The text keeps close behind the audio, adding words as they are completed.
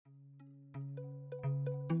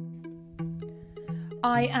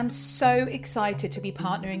I am so excited to be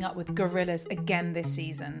partnering up with Gorillas again this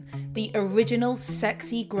season. The original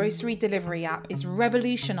sexy grocery delivery app is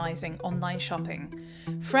revolutionising online shopping.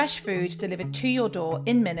 Fresh food delivered to your door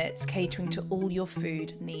in minutes, catering to all your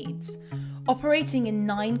food needs. Operating in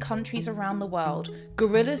 9 countries around the world,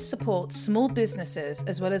 Gorillas supports small businesses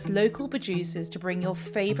as well as local producers to bring your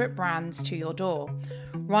favourite brands to your door.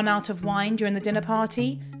 Run out of wine during the dinner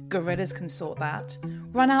party? Gorillas can sort that.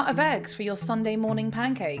 Run out of eggs for your Sunday morning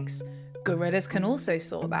pancakes? Gorillas can also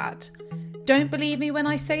sort that. Don't believe me when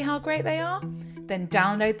I say how great they are? Then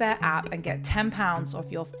download their app and get £10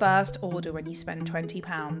 off your first order when you spend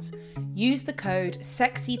 £20. Use the code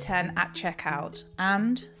SEXY10 at checkout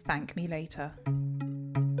and thank me later.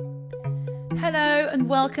 Hello and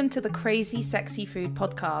welcome to the Crazy Sexy Food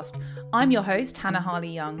Podcast. I'm your host, Hannah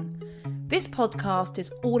Harley-Young. This podcast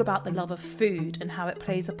is all about the love of food and how it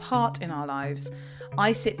plays a part in our lives.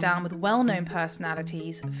 I sit down with well-known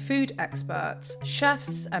personalities, food experts,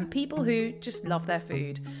 chefs, and people who just love their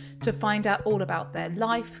food to find out all about their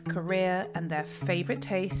life, career, and their favourite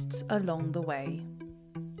tastes along the way.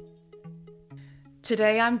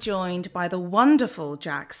 Today I'm joined by the wonderful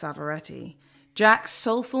Jack Savoretti. Jack's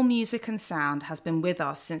soulful music and sound has been with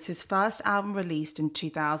us since his first album released in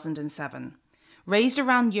 2007. Raised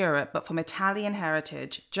around Europe but from Italian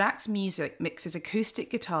heritage, Jack's music mixes acoustic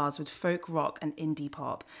guitars with folk rock and indie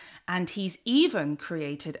pop, and he's even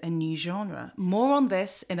created a new genre. More on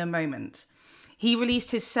this in a moment. He released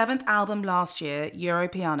his 7th album last year,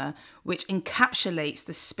 Europiana, which encapsulates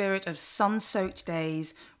the spirit of sun-soaked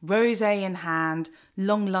days, rosé in hand,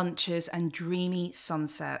 long lunches and dreamy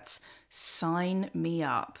sunsets. Sign me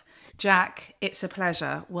up. Jack, it's a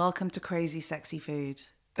pleasure. Welcome to Crazy Sexy Food.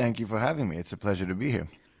 Thank you for having me. It's a pleasure to be here.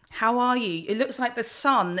 How are you? It looks like the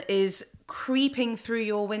sun is creeping through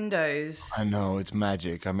your windows. I know, it's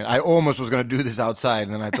magic. I mean, I almost was going to do this outside,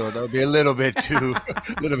 and then I thought that would be a little bit too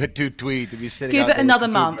twee to be sitting. Give it another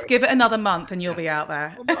month. Give it another month, and you'll be out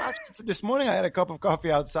there. Well, no, actually, this morning I had a cup of coffee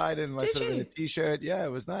outside in my sort of in a t-shirt. Yeah,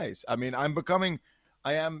 it was nice. I mean,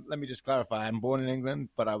 let me just clarify, I'm born in England,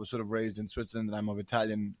 but I was sort of raised in Switzerland, and I'm of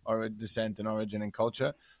Italian descent and origin and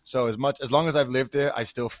culture. So as long as I've lived there, I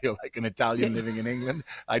still feel like an Italian living in England.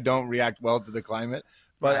 I don't react well to the climate.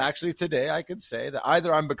 But actually today I could say that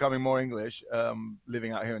either I'm becoming more English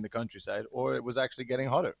living out here in the countryside, or it was actually getting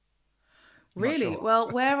hotter. Really? Sure.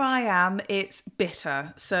 Well, where I am, it's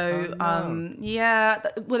bitter. So,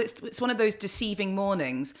 it's one of those deceiving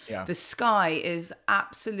mornings. Yeah. The sky is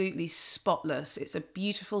absolutely spotless. It's a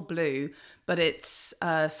beautiful blue, but it's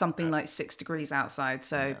something like 6 degrees outside.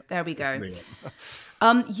 So there we go.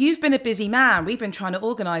 You've been a busy man. We've been trying to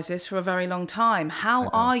organise this for a very long time. How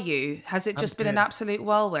are you? Has it just been an absolute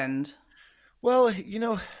whirlwind? Well, you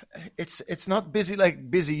know, it's not busy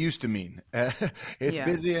like busy used to mean. It's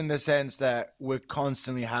busy in the sense that we're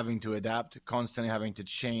constantly having to adapt, constantly having to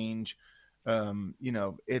change. You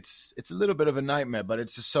know, it's a little bit of a nightmare, but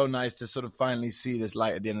it's just so nice to sort of finally see this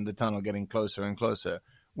light at the end of the tunnel getting closer and closer.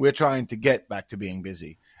 We're trying to get back to being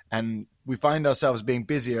busy, and we find ourselves being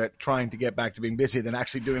busier at trying to get back to being busy than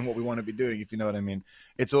actually doing what we want to be doing, if you know what I mean.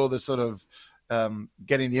 It's all this sort of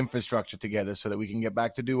getting the infrastructure together so that we can get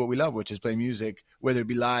back to do what we love, which is play music, whether it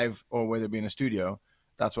be live or whether it be in a studio.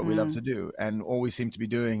 That's what we love to do. And all we seem to be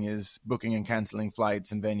doing is booking and canceling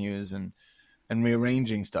flights and venues and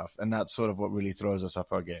rearranging stuff. And that's sort of what really throws us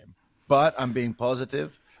off our game. But I'm being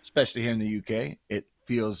positive, especially here in the UK. It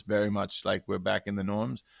feels very much like we're back in the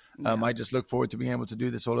norms. I just look forward to being able to do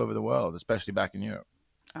this all over the world, especially back in Europe.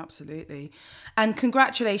 Absolutely. And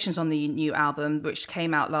congratulations on the new album, which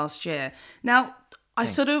came out last year. Now, I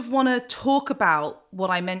sort of want to talk about what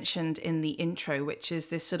I mentioned in the intro, which is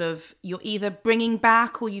this sort of, you're either bringing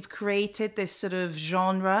back or you've created this sort of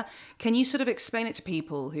genre. Can you sort of explain it to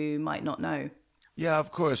people who might not know? Yeah,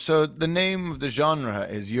 of course. So the name of the genre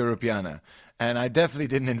is Europiana, and I definitely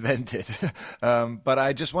didn't invent it, but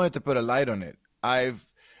I just wanted to put a light on it.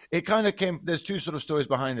 It kind of came, there's 2 sort of stories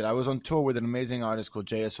behind it. I was on tour with an amazing artist called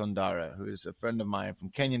Jaya Sondara, who is a friend of mine from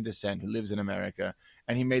Kenyan descent who lives in America.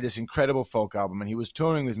 And he made this incredible folk album. And he was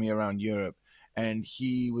touring with me around Europe. And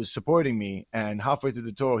he was supporting me. And halfway through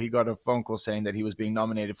the tour, he got a phone call saying that he was being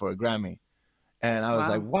nominated for a Grammy. And I was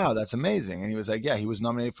like, wow, that's amazing. And he was like, yeah, he was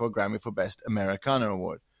nominated for a Grammy for Best Americana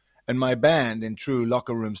Award. And my band, in true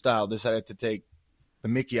locker room style, decided to take the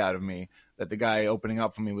mickey out of me that the guy opening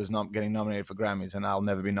up for me was not getting nominated for Grammys, and I'll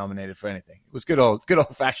never be nominated for anything. It was good old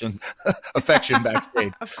fashioned affection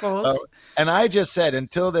backstage. Of course. And I just said,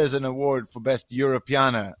 until there's an award for Best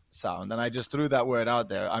Europiana Sound, and I just threw that word out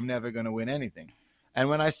there, I'm never going to win anything. And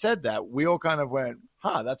when I said that, we all kind of went,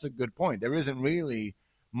 that's a good point. There isn't really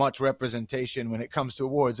much representation when it comes to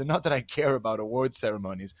awards. And not that I care about award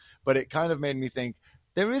ceremonies, but it kind of made me think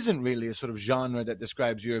there isn't really a sort of genre that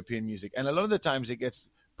describes European music. And a lot of the times it gets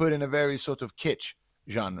put in a very sort of kitsch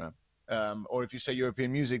genre. Or if you say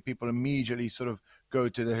European music, people immediately sort of go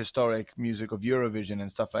to the historic music of Eurovision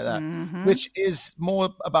and stuff like that, which is more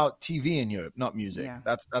about TV in Europe, not music. Yeah.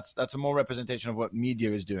 That's a more representation of what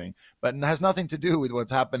media is doing, but it has nothing to do with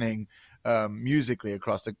what's happening musically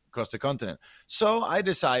across the continent. So I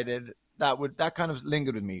decided that kind of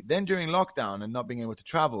lingered with me. Then during lockdown and not being able to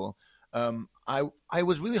travel, I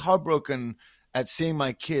was really heartbroken at seeing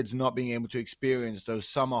my kids not being able to experience those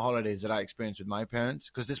summer holidays that I experienced with my parents,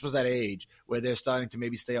 because this was that age where they're starting to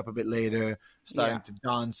maybe stay up a bit later, starting to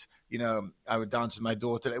dance. You know, I would dance with my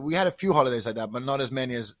daughter. We had a few holidays like that, but not as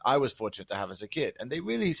many as I was fortunate to have as a kid. And they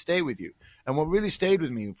really stay with you. And what really stayed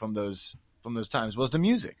with me from those times was the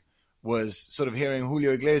music. Was sort of hearing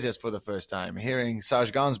Julio Iglesias for the first time, hearing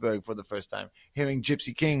Serge Gainsbourg for the first time, hearing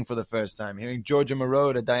Gypsy King for the first time, hearing Giorgio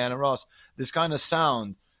Moroder, Diana Ross, this kind of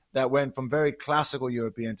sound that went from very classical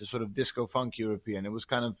European to sort of disco funk European. It was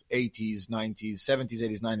kind of 80s, 90s, 70s,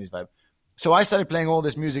 80s, 90s vibe. So I started playing all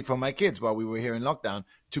this music for my kids while we were here in lockdown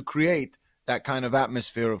to create that kind of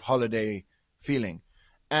atmosphere of holiday feeling.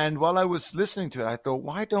 And while I was listening to it, I thought,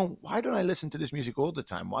 why don't I listen to this music all the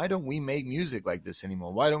time? Why don't we make music like this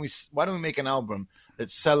anymore? Why don't we make an album that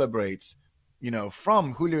celebrates, you know,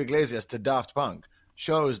 from Julio Iglesias to Daft Punk,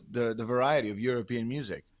 shows the variety of European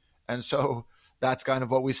music? And so that's kind of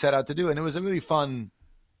what we set out to do. And it was a really fun,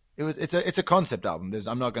 it's a concept album.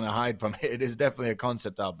 I'm not going to hide from it. It is definitely a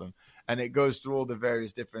concept album. And it goes through all the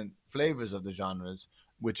various different flavors of the genres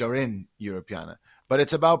which are in Europeana. But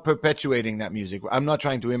it's about perpetuating that music. I'm not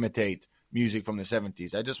trying to imitate music from the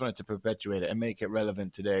 70s. I just wanted to perpetuate it and make it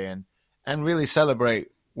relevant today and really celebrate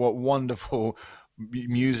what wonderful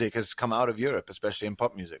music has come out of Europe, especially in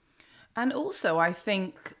pop music. And also, I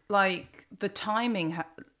think, like, the timing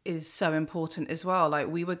is so important as well. Like,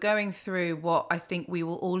 we were going through what I think we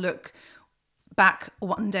will all look back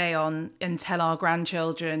one day on and tell our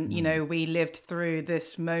grandchildren, you know, we lived through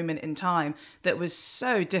this moment in time that was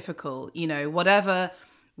so difficult, you know, wherever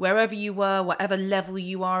you were, whatever level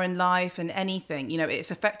you are in life and anything, you know,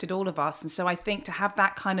 it's affected all of us. And so I think to have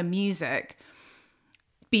that kind of music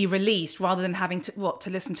be released rather than having to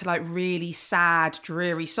listen to like really sad,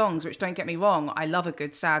 dreary songs, which, don't get me wrong, I love a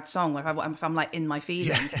good sad song if I'm like in my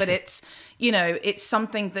feelings, but it's, you know, it's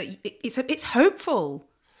something that it's hopeful.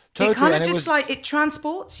 Totally. It kind of just it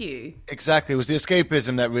transports you. Exactly. It was the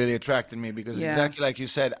escapism that really attracted me, because exactly like you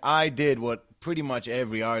said, I did what pretty much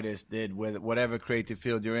every artist did with whatever creative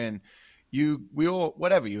field you're in. We all,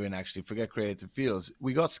 whatever you're in, actually, forget creative fields,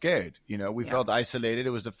 we got scared. You know, we felt isolated.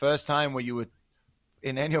 It was the first time where you would,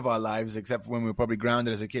 in any of our lives, except for when we were probably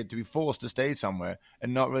grounded as a kid, to be forced to stay somewhere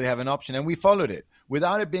and not really have an option. And we followed it.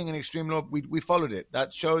 Without it being an extreme law, we followed it.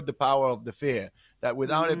 That showed the power of the fear, that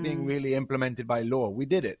without it being really implemented by law, we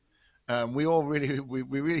did it. We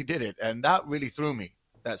really did it. And that really threw me,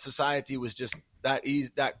 that society was just that easy,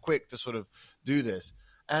 that quick to sort of do this.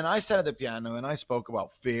 And I sat at the piano and I spoke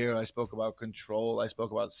about fear. I spoke about control. I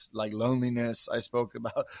spoke about like loneliness. I spoke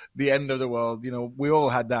about the end of the world. You know, we all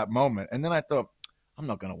had that moment. And then I thought, I'm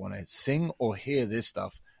not going to want to sing or hear this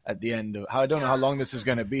stuff at the end of, I don't know how long this is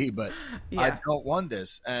going to be, but I don't want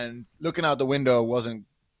this. And looking out the window wasn't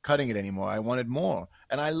cutting it anymore. I wanted more.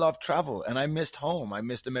 And I love travel, and I missed home. I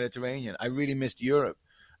missed the Mediterranean. I really missed Europe.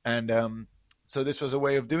 And so this was a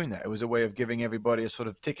way of doing that. It was a way of giving everybody a sort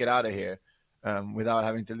of ticket out of here without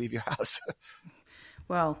having to leave your house.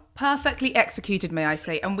 Well, perfectly executed, may I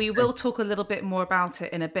say. And we will talk a little bit more about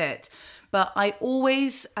it in a bit. But I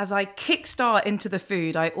always, as I kickstart into the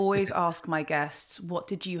food, I always ask my guests, what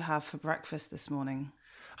did you have for breakfast this morning?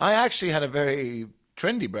 I actually had a very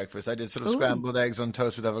trendy breakfast. I did sort of scrambled eggs on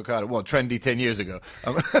toast with avocado. Well, trendy 10 years ago.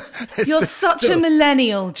 You're such a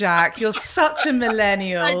millennial, Jack. You're such a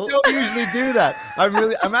millennial. I don't usually do that.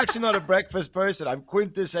 I'm actually not a breakfast person. I'm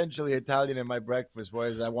quintessentially Italian in my breakfast,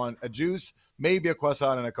 whereas I want a juice, maybe a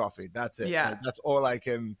croissant and a coffee. That's it. Yeah. That's all I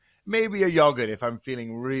can. Maybe a yogurt if I'm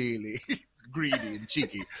feeling really greedy and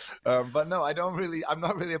cheeky. But no, I'm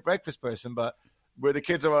not really a breakfast person, but the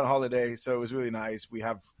kids are on holiday, so it was really nice. We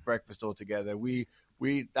have breakfast all together.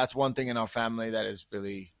 That's one thing in our family that is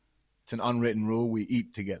really, it's an unwritten rule. We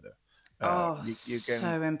eat together.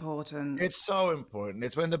 So important. It's so important.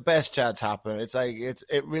 It's when the best chats happen. It's like,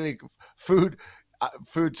 it really, food.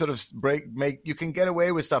 food sort of you can get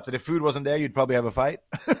away with stuff that if food wasn't there, you'd probably have a fight.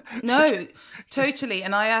 No, totally.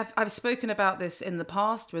 And I've spoken about this in the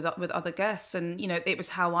past with other guests, and it was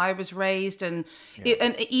how I was raised, and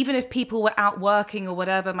and even if people were out working or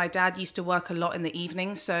whatever, my dad used to work a lot in the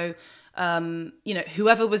evening, so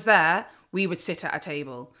whoever was there, we would sit at a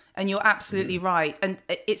table. And you're absolutely right. And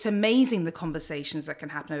it's amazing the conversations that can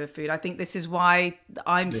happen over food. I think this is why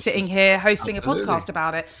I'm sitting here hosting a podcast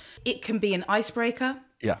about it. It can be an icebreaker.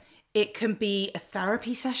 Yeah. It can be a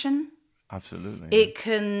therapy session. Absolutely. It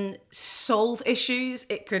can solve issues.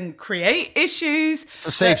 It can create issues. It's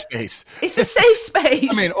a safe space. It's a safe space.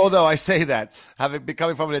 I mean, although I say that,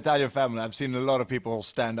 coming from an Italian family, I've seen a lot of people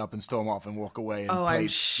stand up and storm off and walk away, and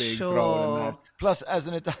plates being thrown. And that. Plus, as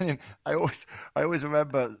an Italian, I always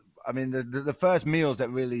remember. I mean, the first meals that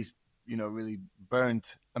really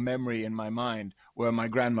burnt a memory in my mind were my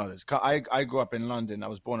grandmother's. I grew up in London. I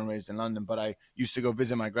was born and raised in London, but I used to go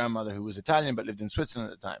visit my grandmother, who was Italian but lived in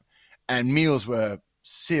Switzerland at the time. And meals were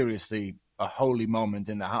seriously a holy moment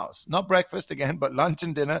in the house. Not breakfast again, but lunch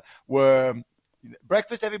and dinner were...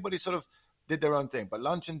 Breakfast, everybody sort of did their own thing. But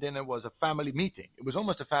lunch and dinner was a family meeting. It was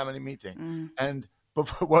almost a family meeting. And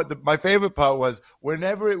my favorite part was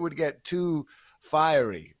whenever it would get too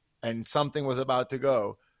fiery and something was about to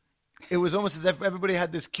go, it was almost as if everybody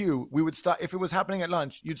had this cue. We would start, if it was happening at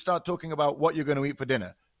lunch, you'd start talking about what you're going to eat for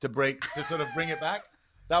dinner to sort of bring it back.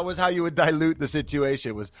 That was how you would dilute the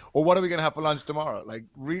situation. Or what are we going to have for lunch tomorrow? Like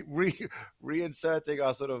reinserting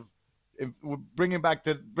our sort of bringing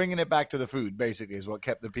it back to the food, basically, is what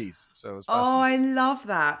kept the peace. So it's I love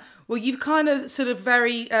that. Well, you've kind of sort of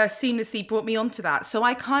very seamlessly brought me onto that. So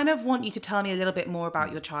I kind of want you to tell me a little bit more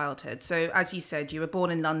about your childhood. So as you said, you were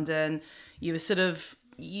born in London. You were sort of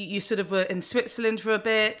you sort of were in Switzerland for a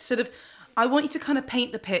bit. I want you to kind of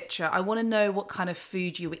paint the picture. I want to know what kind of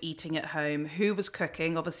food you were eating at home, who was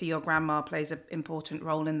cooking. Obviously, your grandma plays an important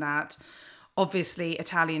role in that. Obviously,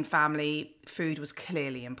 Italian family food was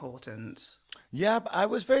clearly important. Yeah, but I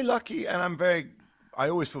was very lucky, and I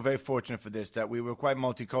always feel very fortunate for this, that we were quite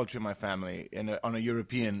multicultural in my family, on a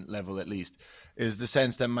European level at least, is the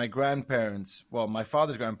sense that my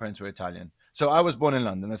father's grandparents were Italian. So I was born in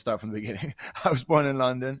London. Let's start from the beginning. I was born in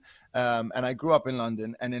London, and I grew up in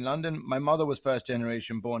London. And in London, my mother was first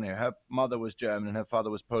generation born here. Her mother was German, and her father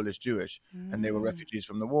was Polish Jewish. And they were refugees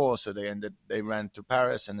from the war, so they ran to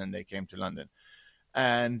Paris, and then they came to London.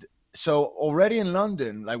 And so already in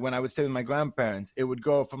London, like when I would stay with my grandparents, it would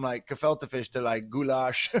go from like gefilte fish to like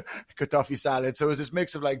goulash, kartoffel salad. So it was this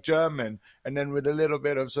mix of like German and then with a little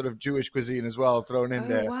bit of sort of Jewish cuisine as well thrown in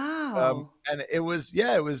there. Wow. And it was.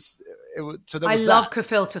 So I love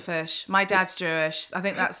gefilte fish. My dad's Jewish. I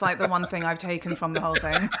think that's like the one thing I've taken from the whole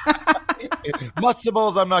thing. Matzo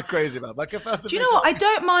balls I'm not crazy about, but gefilte fish. Do you know what? I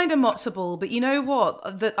don't mind a matzo ball, but you know what?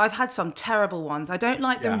 I've had some terrible ones. I don't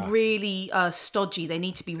like them really stodgy. They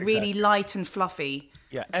need to be really light and fluffy.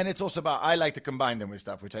 Yeah, and it's also about, I like to combine them with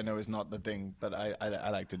stuff, which I know is not the thing, but I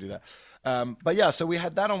like to do that. But yeah, so we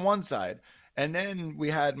had that on one side, and then we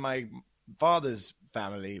had my father's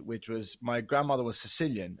family, which was, my grandmother was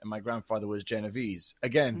Sicilian and my grandfather was Genovese.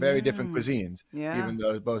 Again, very different cuisines, even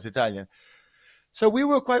though both Italian. So we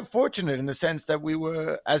were quite fortunate in the sense that we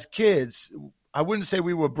were, as kids, I wouldn't say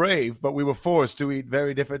we were brave, but we were forced to eat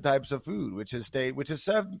very different types of food, which has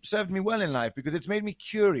served me well in life because it's made me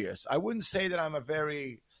curious. I wouldn't say that I'm a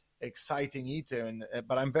very exciting eater,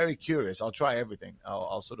 but I'm very curious. I'll try everything.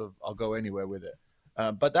 I'll go anywhere with it.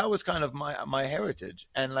 But that was kind of my heritage.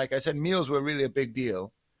 And like I said, meals were really a big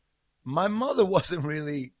deal. My mother wasn't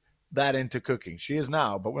really that into cooking. She is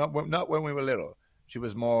now, but not when we were little. She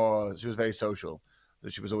was very social. So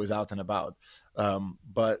she was always out and about.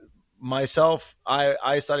 But myself,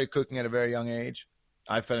 I started cooking at a very young age.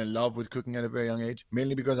 I fell in love with cooking at a very young age,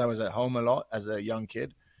 mainly because I was at home a lot as a young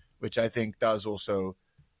kid, which I think does also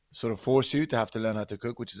sort of force you to have to learn how to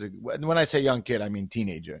cook, when I say young kid, I mean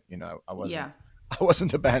teenager. I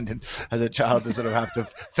wasn't abandoned as a child to sort of have to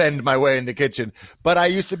fend my way in the kitchen, but I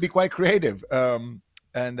used to be quite creative.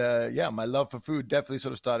 My love for food definitely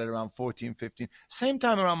sort of started around 14, 15. Same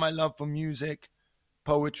time around my love for music,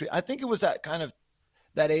 poetry. I think it was that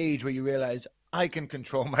age where you realize I can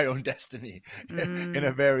control my own destiny in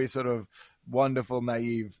a very sort of wonderful,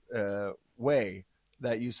 naive way,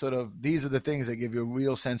 that these are the things that give you a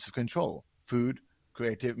real sense of control. Food,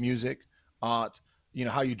 creative, music, art,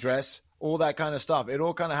 how you dress, all that kind of stuff. It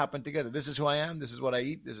all kind of happened together. This is who I am. This is what I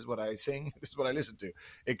eat. This is what I sing. This is what I listen to.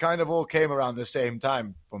 It kind of all came around the same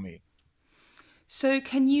time for me. So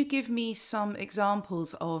can you give me some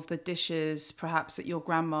examples of the dishes perhaps that your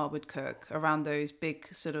grandma would cook around those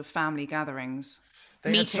big sort of family gatherings?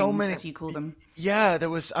 They had so many, as you call them. Yeah, there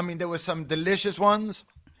was some delicious ones.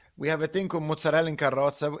 We have a thing called mozzarella in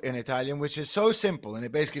carrozza in Italian, which is so simple, and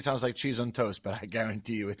it basically sounds like cheese on toast, but I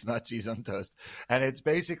guarantee you it's not cheese on toast. And it's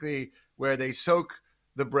basically where they soak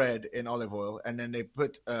the bread in olive oil, and then they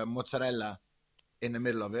put mozzarella in the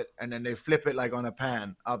middle of it, and then they flip it like on a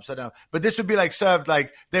pan upside down. But this would be like served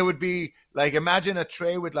like there would be like, imagine a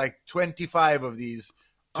tray with like 25 of these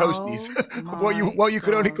toasties. What you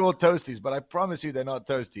could only call toasties, but I promise you they're not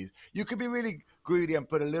toasties. You could be really greedy and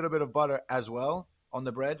put a little bit of butter as well on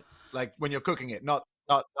the bread, like when you're cooking it, not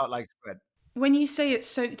like bread. When you say it's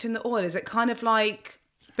soaked in the oil, is it kind of like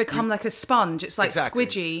become like a sponge? It's like exactly.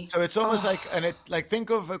 squidgy. So it's almost like think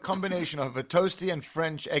of a combination of a toasty and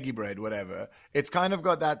French eggy bread, whatever. It's kind of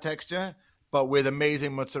got that texture, but with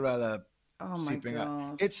amazing mozzarella seeping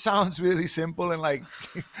out. It sounds really simple and like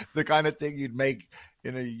the kind of thing you'd make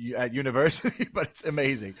at university, but it's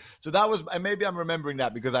amazing. So that was, and maybe I'm remembering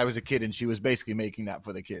that because I was a kid and she was basically making that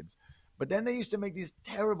for the kids. But then they used to make these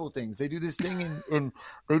terrible things. They do this thing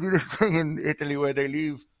in Italy where they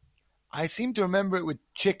leave. I seem to remember it with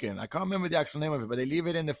chicken. I can't remember the actual name of it, but they leave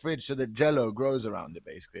it in the fridge so that Jello grows around it.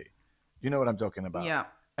 Basically, you know what I'm talking about? Yeah.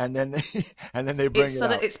 And then they bring it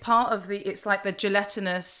out. It's part of it's like the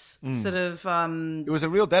gelatinous sort of. It was a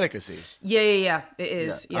real delicacy. Yeah. It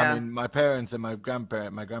is. Yeah. I mean, my parents and my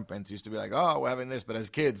grandparents used to be like, "Oh, we're having this," but as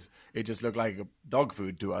kids, it just looked like dog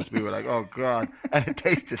food to us. We were like, "Oh God," and it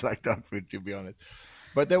tasted like dog food, to be honest.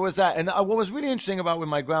 But there was that, and what was really interesting about with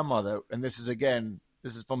my grandmother, and this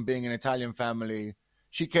is from being an Italian family.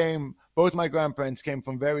 Both my grandparents came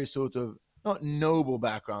from very sort of not noble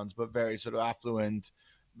backgrounds, but very sort of affluent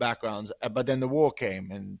backgrounds. But then the war came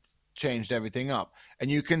and changed everything up. And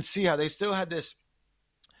you can see how they still had this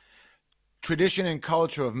tradition and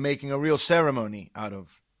culture of making a real ceremony out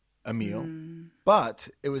of a meal. But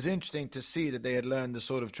it was interesting to see that they had learned the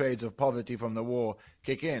sort of trades of poverty from the war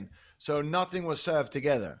kick in. So nothing was served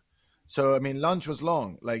together. So, I mean, lunch was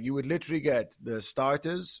long. Like, you would literally get the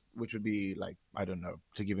starters, which would be like, I don't know,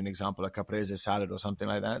 to give an example, a caprese salad or something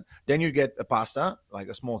like that. Then you'd get a pasta, like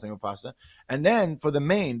a small thing of pasta. And then for the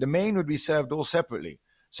main would be served all separately.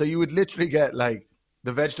 So you would literally get like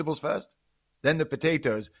the vegetables first, then the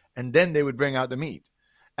potatoes, and then they would bring out the meat.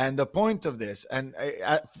 And the point of this, and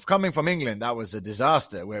coming from England, that was a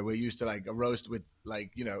disaster where we're used to like a roast with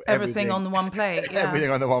like, you know, everything on the one plate. Yeah. Everything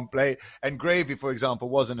on the one plate. And gravy, for example,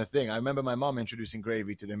 wasn't a thing. I remember my mom introducing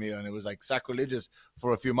gravy to the meal, and it was like sacrilegious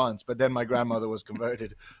for a few months. But then my grandmother was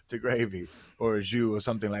converted to gravy or a jus or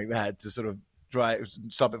something like that to sort of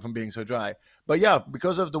stop it from being so dry. But yeah,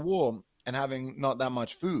 because of the war and having not that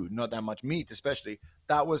much food, not that much meat especially,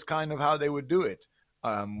 that was kind of how they would do it.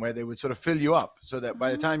 Where they would sort of fill you up so that by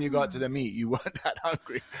the time you got to the meat, you weren't that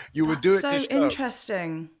hungry. You would do it to show. So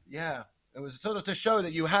interesting. Yeah. It was sort of to show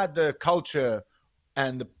that you had the culture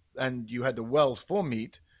and you had the wealth for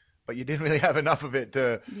meat, but you didn't really have enough of it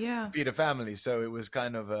to feed a family. So it was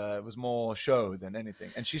kind of, it was more show than anything.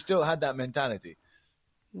 And she still had that mentality.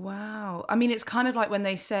 Wow. I mean, it's kind of like when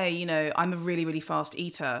they say, you know, I'm a really, really fast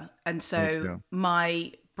eater. And so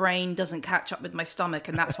my brain doesn't catch up with my stomach,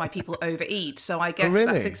 and that's why people overeat. So I guess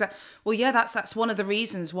that's well, yeah, that's one of the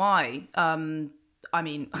reasons why. I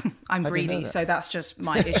mean, I'm greedy, so that's just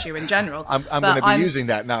my issue in general. I'm going to be using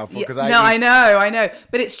that now because I know.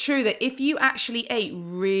 But it's true that if you actually ate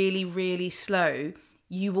really, really slow,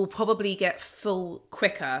 you will probably get full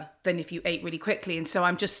quicker than if you ate really quickly. And so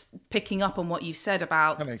I'm just picking up on what you said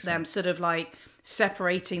about them sort of like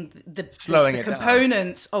separating the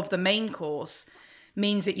components of the main course.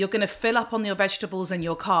 Means that you're going to fill up on your vegetables and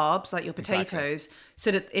your carbs, like your potatoes, so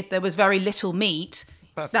that if there was very little meat,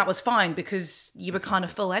 that was fine because you were kind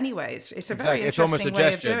of full anyways. It's a very interesting way of doing it. It's almost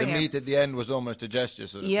a gesture. The meat at the end was almost a gesture.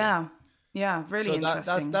 Sort of yeah, really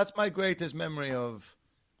interesting. That's my greatest memory of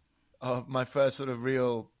my first sort of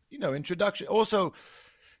real, you know, introduction. Also,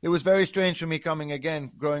 it was very strange for me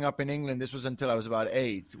growing up in England. This was until I was about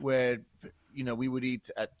 8, where, you know,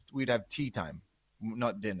 we'd have tea time,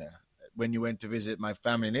 not dinner. When you went to visit my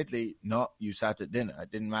family in Italy, you sat at dinner.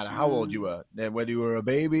 It didn't matter how old you were. Whether you were a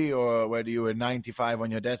baby or whether you were 95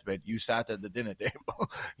 on your deathbed, you sat at the dinner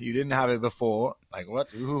table. You didn't have it before. Like, what?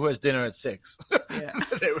 Who has dinner at 6? Yeah.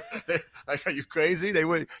 Like, are you crazy?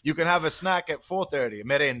 You can have a snack at 4:30,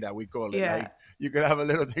 merenda, we call it. Yeah. Like, you can have a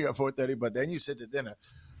little thing at 4:30, but then you sit at dinner.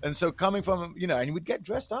 And so coming from, you know, and you would get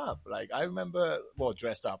dressed up. Like, I remember,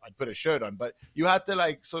 dressed up. I'd put a shirt on, but you had to,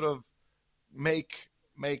 like, sort of make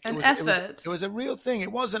an effort. It was a real thing.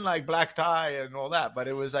 It wasn't like black tie and all that, but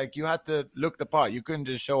it was like you had to look the part. You couldn't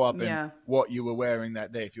just show up in what you were wearing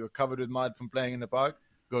that day. If you were covered with mud from playing in the park,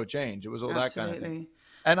 go change. It was all that kind of thing.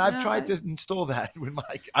 And I've tried to install that with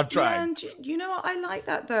Mike. I've tried. Yeah, and you know what? I like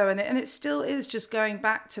that though. And it still is just going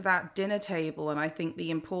back to that dinner table. And I think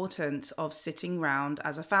the importance of sitting round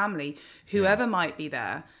as a family, whoever might be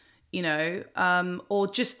there, you know, or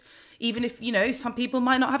just even if, you know, some people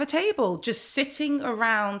might not have a table, just sitting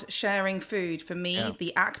around sharing food. For me,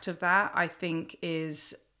 the act of that, I think,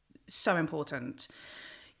 is so important.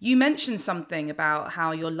 You mentioned something about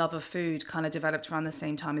how your love of food kind of developed around the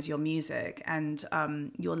same time as your music and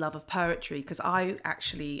your love of poetry. Because I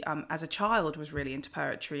actually, as a child, was really into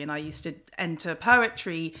poetry, and I used to enter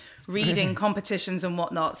poetry reading competitions and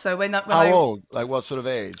whatnot. So How old? Like what sort of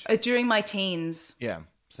age? During my teens. Yeah.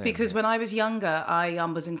 Same. Because when I was younger, I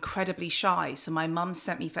was incredibly shy. So my mum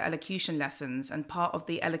sent me for elocution lessons, and part of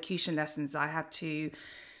the elocution lessons, I had to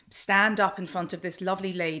stand up in front of this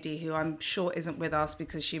lovely lady who I'm sure isn't with us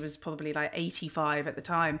because she was probably like 85 at the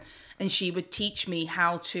time. And she would teach me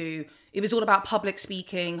how to, it was all about public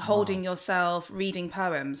speaking, holding yourself, reading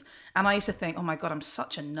poems. And I used to think, oh my God, I'm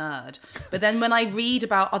such a nerd. But then when I read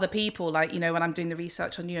about other people, like, you know, when I'm doing the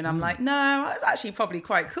research on you, and I'm like, no, I was actually probably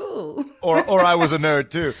quite cool. Or I was a nerd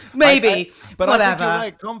too. Maybe, but whatever. I think you're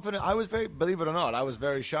right, confident. I was very, believe it or not, I was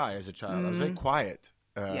very shy as a child. I was very quiet.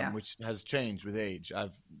 Which has changed with age.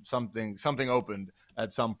 I've something opened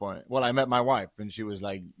at some point. Well, I met my wife, and she was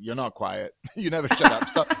like, "You're not quiet. You never shut up.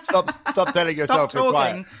 Stop telling yourself you're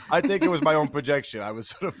quiet." I think it was my own projection. I was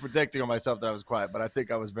sort of projecting on myself that I was quiet, but I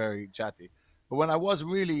think I was very chatty. But when I was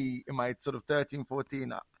really in my sort of 13,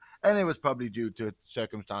 14, and it was probably due to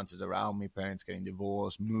circumstances around me, parents getting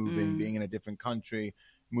divorced, moving, being in a different country,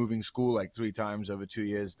 moving school like 3 times over 2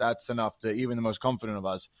 years. That's enough to, even the most confident of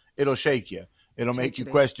us, it'll shake you. It'll make you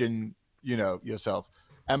question, you know, yourself.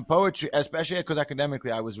 And poetry, especially because academically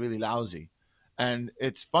I was really lousy. And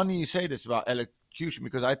it's funny you say this about elocution,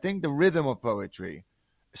 because I think the rhythm of poetry,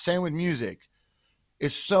 same with music,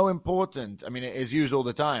 is so important. I mean, it is used all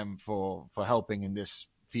the time for helping in this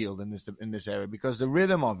field, in this area, because the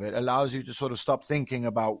rhythm of it allows you to sort of stop thinking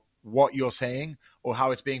about what you're saying or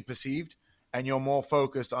how it's being perceived, and you're more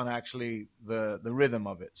focused on actually the rhythm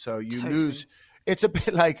of it. So you lose. It's a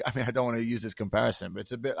bit like, I mean, I don't want to use this comparison, but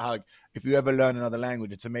it's a bit like if you ever learn another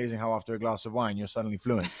language, it's amazing how after a glass of wine, you're suddenly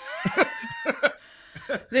fluent.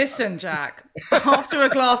 Listen, Jack, after a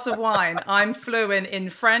glass of wine, I'm fluent in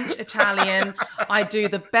French, Italian. I do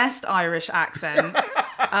the best Irish accent.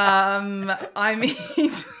 I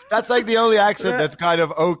mean... That's like the only accent that's kind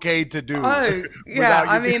of okay to do. Oh, yeah.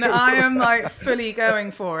 I mean, I am like fully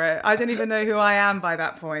going for it. I don't even know who I am by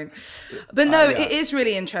that point. But no, it is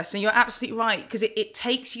really interesting. You're absolutely right, because it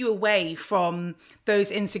takes you away from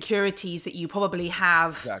those insecurities that you probably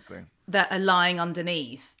have. Exactly. That are lying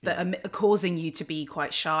underneath, that are causing you to be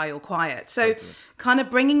quite shy or quiet. So kind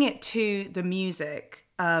of bringing it to the music.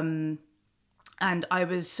 And I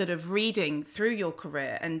was sort of reading through your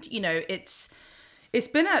career, and, you know, it's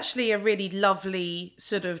been actually a really lovely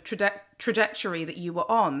sort of trajectory that you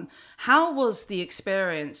were on. How was the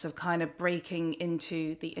experience of kind of breaking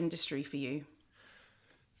into the industry for you?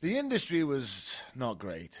 The industry was not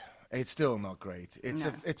great. It's still not great.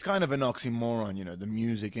 It's kind of an oxymoron, you know, the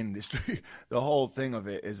music industry. The whole thing of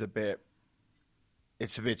it is a bit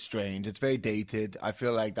strange. It's very dated. I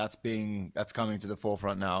feel like that's coming to the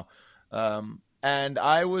forefront now. And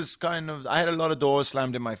I had a lot of doors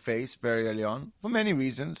slammed in my face very early on for many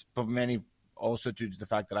reasons, also due to the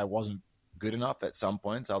fact that I wasn't good enough at some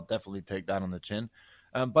points. I'll definitely take that on the chin.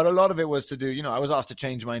 But a lot of it was to do, you know, I was asked to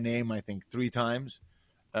change my name, I think 3 times.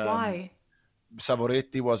 Why?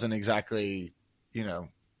 Savoretti wasn't exactly, you know,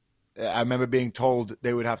 I remember being told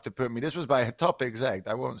they would have to put me, this was by a top exec,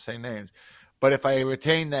 I won't say names, but if I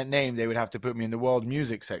retained that name, they would have to put me in the world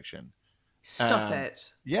music section. Stop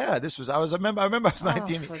it. Yeah, I remember I was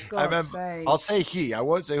 19. For God's sake. I'll say he, I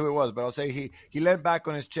won't say who it was, but I'll say he. He leaned back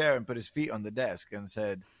on his chair and put his feet on the desk and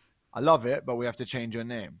said, "I love it, but we have to change your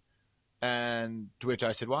name." And to which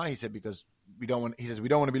I said, "Why?" He said, "Because we don't want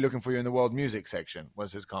to be looking for you in the world music section,"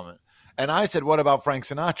 was his comment. And I said, "What about Frank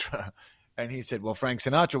Sinatra?" And he said, "Well, Frank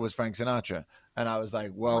Sinatra was Frank Sinatra." And I was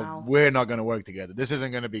like, "Well, wow. We're not going to work together. This isn't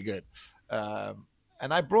going to be good."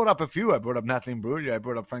 And I brought up a few. I brought up Natalie Imbruglia. I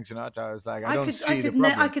brought up Frank Sinatra. I was like,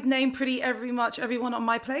 I could name pretty much everyone on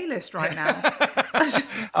my playlist right now.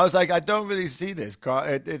 I was like, I don't really see this.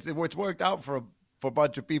 It's worked out for a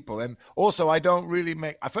bunch of people. And also, I don't really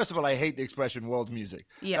first of all, I hate the expression world music.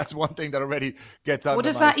 Yeah. That's one thing that already gets under my skin. What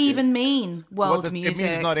does that even mean, world music?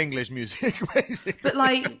 It means not English music, basically. But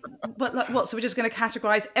like what? So we're just going to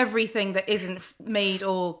categorize everything that isn't made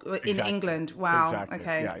or in England? Wow. Exactly.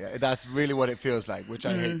 Okay. Yeah. That's really what it feels like, which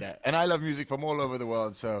I hate that. And I love music from all over the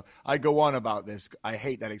world, so I go on about this. I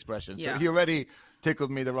hate that expression. So he already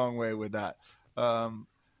tickled me the wrong way with that.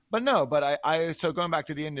 But so going back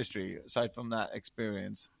to the industry, aside from that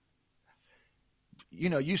experience,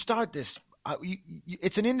 you start this.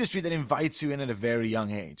 It's an industry that invites you in at a very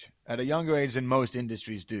young age, at a younger age than most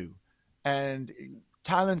industries do, and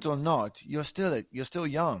talent or not, you're still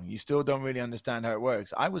young. You still don't really understand how it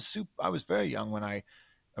works. I was very young when I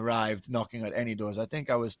arrived knocking at any doors. I think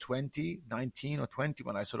I was 19 or 20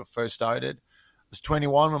 when I sort of first started. I was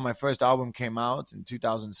 21 when my first album came out in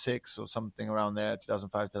 2006 or something around there,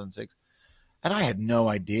 2005, 2006. And I had no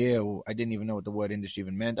idea. I didn't even know what the word industry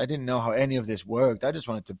even meant. I didn't know how any of this worked. I just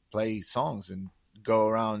wanted to play songs and go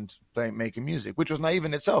around making music, which was naive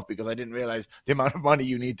in itself because I didn't realize the amount of money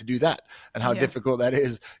you need to do that and how difficult that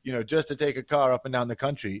is. Just to take a car up and down the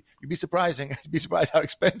country, you'd be surprised how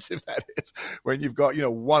expensive that is when you've got,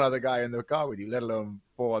 one other guy in the car with you, let alone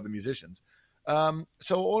 4 other musicians. So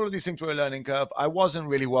all of these things were a learning curve. I wasn't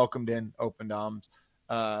really welcomed in open arms.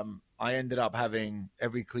 I ended up having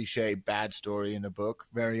every cliche bad story in the book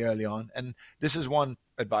very early on. And this is one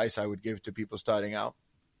advice I would give to people starting out.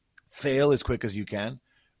 Fail as quick as you can,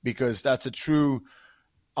 because that's a true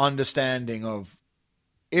understanding of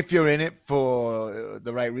if you're in it for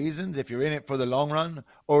the right reasons, if you're in it for the long run,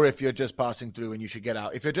 or if you're just passing through and you should get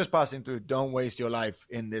out. If you're just passing through, don't waste your life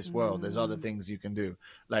in this world. There's other things you can do,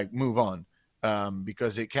 like move on,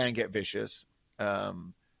 because it can get vicious.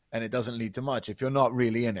 And it doesn't lead to much if you're not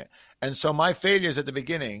really in it. And so my failures at the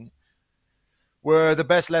beginning were the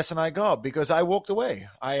best lesson I got, because I walked away.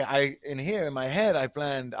 In my head, I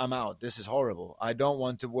planned, I'm out. This is horrible. I don't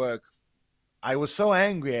want to work. I was so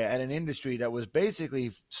angry at an industry that was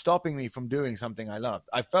basically stopping me from doing something I loved.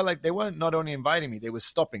 I felt like they weren't not only inviting me, they were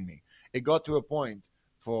stopping me. It got to a point,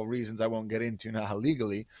 for reasons I won't get into now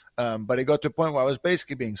legally, but it got to a point where I was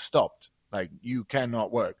basically being stopped. Like, you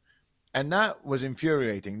cannot work. And that was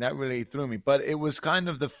infuriating. That really threw me. But it was kind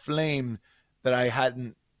of the flame that I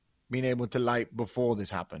hadn't been able to light before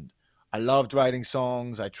this happened. I loved writing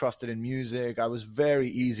songs. I trusted in music. I was very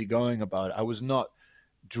easygoing about it. I was not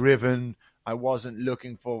driven. I wasn't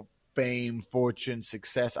looking for fame, fortune,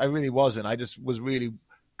 success. I really wasn't. I just was really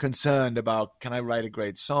concerned about, can I write a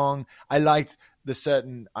great song? I liked the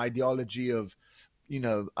certain ideology of,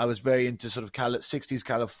 I was very into sort of 60s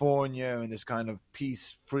California and this kind of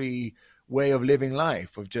peace-free way of living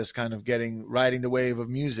life, of just kind of riding the wave of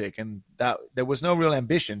music. And that there was no real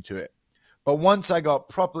ambition to it. But once I got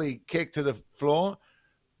properly kicked to the floor,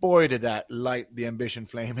 boy, did that light the ambition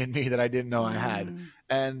flame in me that I didn't know I had.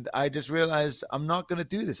 And I just realized, I'm not going to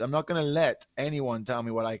do this. I'm not going to let anyone tell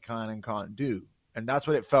me what I can and can't do. And that's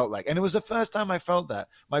what it felt like. And it was the first time I felt that.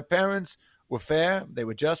 My parents were fair, they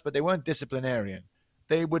were just, but they weren't disciplinarian.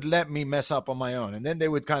 They would let me mess up on my own. And then they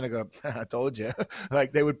would kind of go, I told you.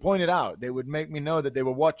 Like, they would point it out. They would make me know that they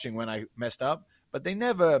were watching when I messed up. But they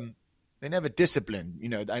never disciplined.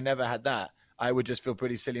 I never had that. I would just feel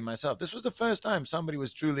pretty silly myself. This was the first time somebody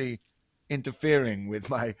was truly interfering with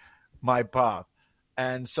my path.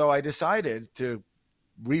 And so I decided to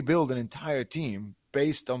rebuild an entire team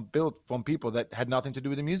built from people that had nothing to do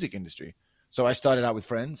with the music industry. So I started out with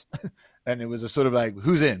friends, and it was a sort of like,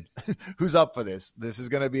 who's in? Who's up for this? This is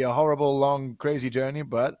going to be a horrible, long, crazy journey,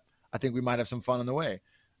 but I think we might have some fun on the way.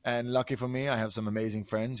 And lucky for me, I have some amazing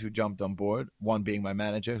friends who jumped on board, one being my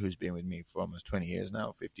manager, who's been with me for almost 20 years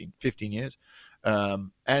now, 15 years.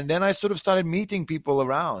 And then I sort of started meeting people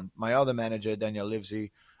around. My other manager, Danielle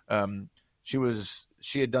Livesey,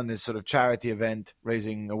 she had done this sort of charity event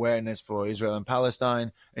raising awareness for Israel and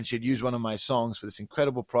Palestine, and she had used one of my songs for this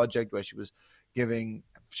incredible project where she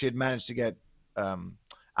had managed to get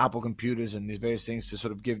Apple computers and these various things to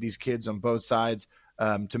sort of give these kids on both sides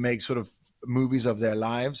to make sort of movies of their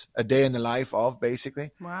lives, a day in the life of, basically.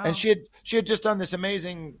 Wow. And she had just done this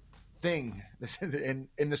amazing thing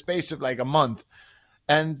in the space of like a month.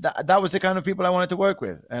 And that was the kind of people I wanted to work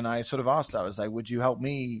with. And I sort of asked her, I was like, would you help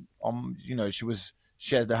me?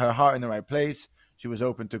 She had her heart in the right place. She was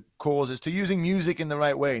open to causes, to using music in the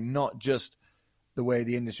right way, not just the way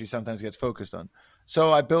the industry sometimes gets focused on.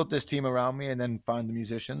 So I built this team around me and then found the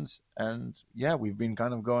musicians. And yeah, we've been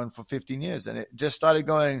kind of going for 15 years. And it just started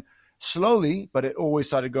going slowly, but it always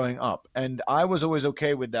started going up. And I was always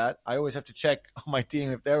okay with that. I always have to check on my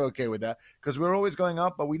team if they're okay with that, because we're always going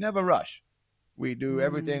up, but we never rush. We do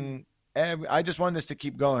everything. I just want this to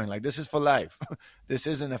keep going. Like, this is for life. This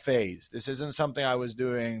isn't a phase. This isn't something I was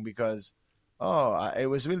doing because, it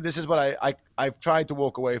was really, this is what I've tried to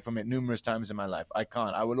walk away from it numerous times in my life. I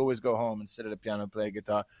can't. I will always go home and sit at a piano and play a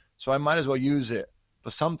guitar. So I might as well use it for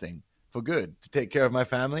something, for good, to take care of my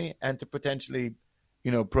family and to potentially,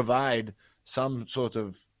 provide some sort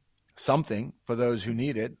of something for those who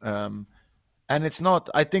need it. And it's not,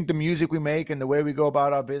 I think the music we make and the way we go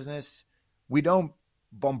about our business, we don't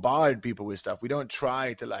bombard people with stuff. We don't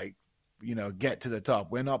try to like, get to the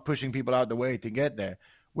top. We're not pushing people out the way to get there.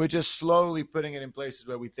 We're just slowly putting it in places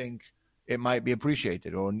where we think it might be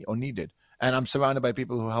appreciated or needed. And I'm surrounded by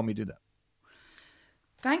people who help me do that.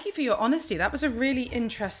 Thank you for your honesty. That was a really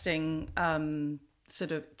interesting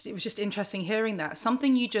it was just interesting hearing that.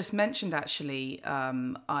 Something you just mentioned, actually,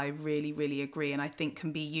 I really, really agree. And I think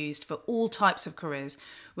can be used for all types of careers.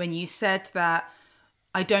 When you said that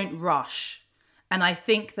I don't rush. And I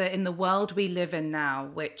think that in the world we live in now,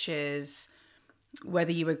 which is,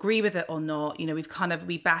 whether you agree with it or not,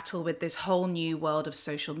 we battle with this whole new world of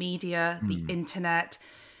social media, the internet,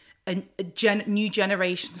 and new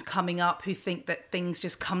generations coming up who think that things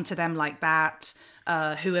just come to them like that,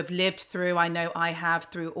 who have lived through, I know I have,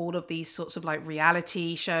 through all of these sorts of like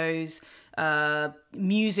reality shows,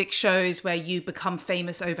 music shows where you become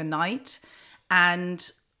famous overnight.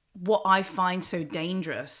 And what I find so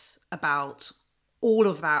dangerous about all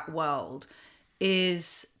of that world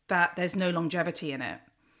is that there's no longevity in it.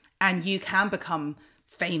 And you can become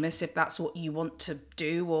famous if that's what you want to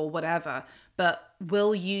do or whatever. But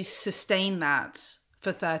will you sustain that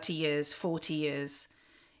for 30 years, 40 years?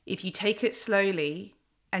 If you take it slowly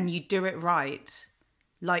and you do it right,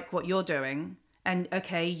 like what you're doing, and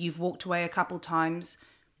okay, you've walked away a couple times.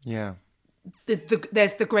 Yeah.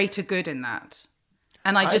 There's the greater good in that.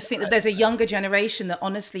 And I just think that there's a younger generation that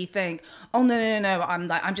honestly think, oh, no.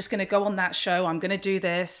 I'm just going to go on that show. I'm going to do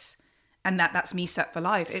this. And that's me set for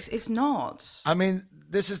life. It's not. I mean,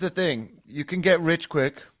 this is the thing. You can get rich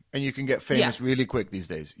quick and you can get famous really quick these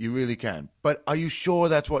days. You really can. But are you sure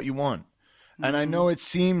that's what you want? And I know it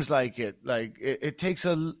seems like it. Like it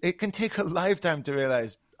can take a lifetime to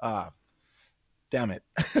realize, damn it.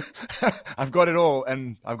 I've got it all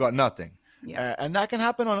and I've got nothing. Yeah. And that can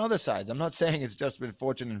happen on other sides. I'm not saying it's just with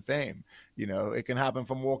fortune and fame. It can happen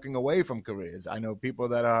from walking away from careers. I know people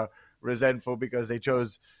that are resentful because they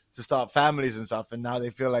chose to start families and stuff, and now they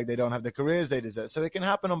feel like they don't have the careers they deserve. So it can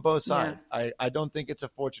happen on both sides. Yeah. I don't think it's a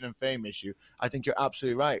fortune and fame issue. I think you're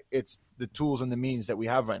absolutely right. It's the tools and the means that we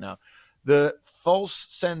have right now. The false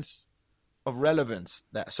sense of relevance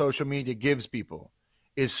that social media gives people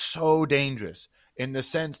is so dangerous, in the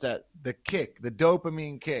sense that the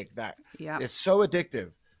dopamine kick, that is so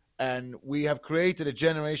addictive. And we have created a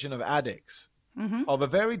generation of addicts of a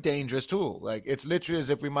very dangerous tool. Like, it's literally as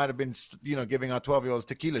if we might have been, giving our 12-year-olds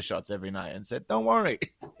tequila shots every night and said, don't worry,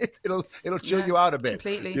 it'll chill you out a bit.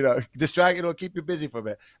 Completely. Distract, it'll keep you busy for a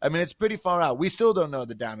bit. I mean, it's pretty far out. We still don't know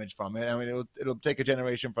the damage from it. I mean, it'll take a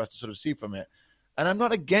generation for us to sort of see from it. And I'm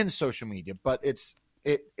not against social media, but it's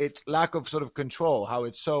lack of sort of control, how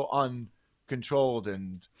it's so controlled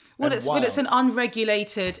and it's an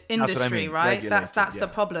unregulated industry, right? That's the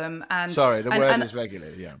problem. And sorry, the word is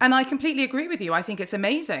regulated. Yeah, and I completely agree with you. I think it's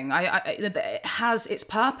amazing. It has its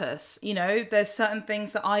purpose. There's certain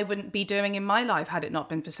things that I wouldn't be doing in my life had it not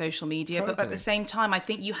been for social media. Totally. But at the same time, I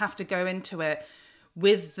think you have to go into it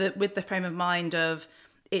with the frame of mind of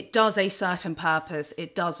it does a certain purpose.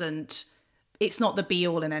 It's not the be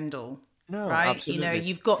all and end all. No, right? Absolutely.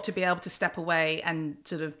 You've got to be able to step away and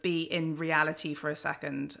sort of be in reality for a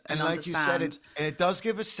second and like understand. You said, it does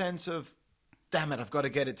give a sense of, damn it, I've got to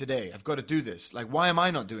get it today. I've got to do this. Like, why am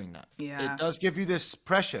I not doing that? Yeah. It does give you this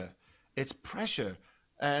pressure. It's pressure,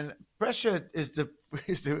 and pressure is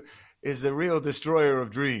the real destroyer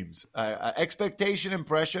of dreams. Expectation and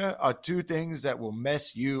pressure are two things that will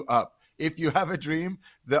mess you up. If you have a dream,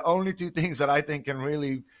 the only two things that I think can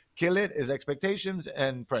really kill it is expectations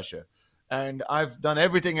and pressure. And I've done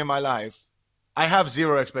everything in my life. I have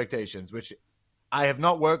zero expectations, which I have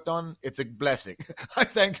not worked on. It's a blessing. I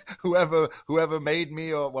thank whoever made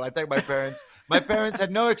me, I thank my parents. My parents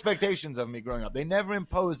had no expectations of me growing up. They never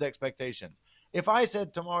imposed expectations. If I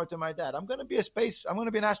said tomorrow to my dad, I'm going to be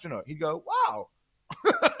an astronaut, he'd go, wow.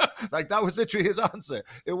 Like, that was literally his answer.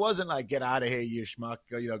 It wasn't like, get out of here, you schmuck,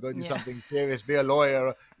 go do something serious, be a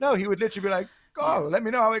lawyer. No, he would literally be like, go, let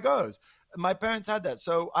me know how it goes. My parents had that.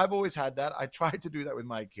 So I've always had that. I tried to do that with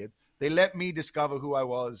my kids. They let me discover who I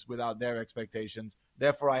was without their expectations.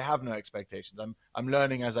 Therefore, I have no expectations. I'm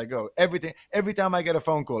learning as I go. Every time I get a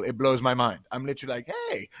phone call, it blows my mind. I'm literally like,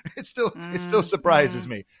 hey, it still surprises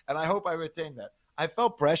me. And I hope I retain that. I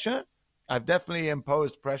felt pressure. I've definitely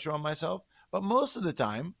imposed pressure on myself. But most of the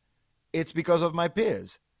time, it's because of my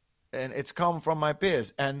peers. And it's come from my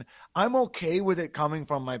peers. And I'm okay with it coming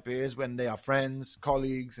from my peers when they are friends,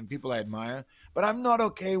 colleagues, and people I admire. But I'm not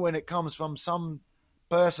okay when it comes from some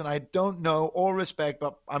person I don't know or respect,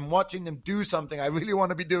 but I'm watching them do something I really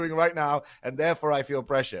want to be doing right now, and therefore I feel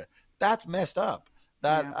pressure. That's messed up.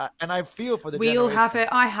 And I feel for the we generation. all have it.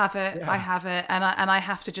 I have it. Yeah. I have it, and I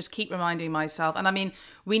have to just keep reminding myself. And I mean,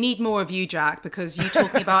 we need more of you, Jack, because you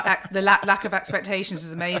talking about the lack of expectations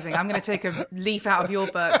is amazing. I'm going to take a leaf out of your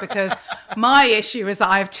book, because my issue is that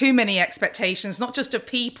I have too many expectations, not just of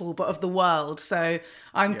people but of the world. So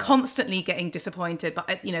I'm constantly getting disappointed.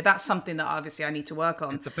 But that's something that obviously I need to work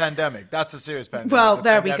on. It's a pandemic. That's a serious pandemic. Well,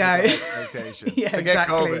 there we go. Yeah, forget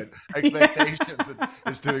exactly. COVID. Expectations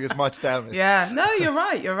is doing as much damage. Yeah, no, you're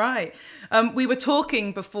right. You're right. We were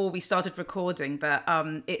talking before we started recording that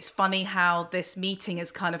it's funny how this meeting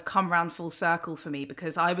has kind of come round full circle for me,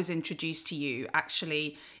 because I was introduced to you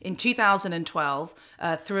actually in 2012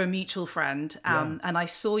 through a mutual friend, and I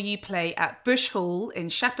saw you play at Bush Hall in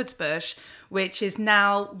Shepherd's Bush, which is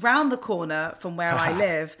now round the corner from where I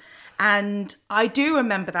live. And I do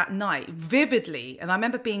remember that night vividly. And I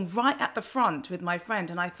remember being right at the front with my friend.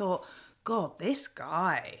 And I thought, God, this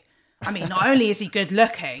guy, I mean, not only is he good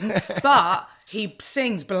looking, but he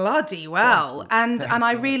sings bloody well. Thanks, and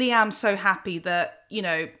I really am so happy that,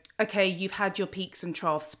 okay, you've had your peaks and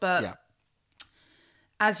troughs. But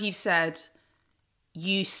as you've said,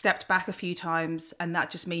 you stepped back a few times, and that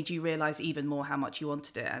just made you realize even more how much you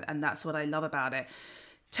wanted it. And that's what I love about it.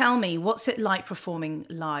 Tell me, what's it like performing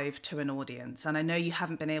live to an audience? And I know you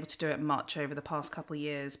haven't been able to do it much over the past couple of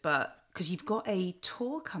years, but because you've got a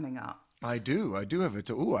tour coming up. I do have a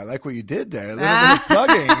tour. Ooh, I like what you did there. A little bit of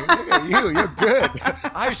plugging. Look at you. You're good.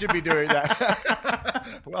 I should be doing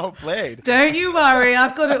that. Well played. Don't you worry.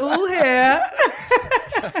 I've got it all here.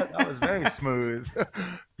 That was very smooth.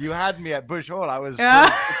 You had me at Bush Hall. I was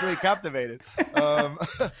quickly captivated.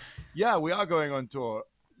 Yeah, we are going on tour.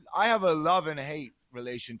 I have a love and hate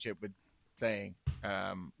relationship with playing,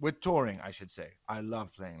 with touring, I should say. I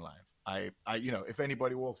love playing live. I if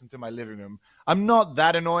anybody walks into my living room, I'm not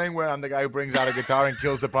that annoying where I'm the guy who brings out a guitar and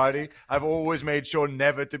kills the party. I've always made sure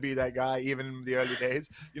never to be that guy, even in the early days.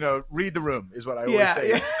 Read the room is what I always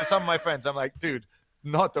say. To some of my friends, I'm like, dude,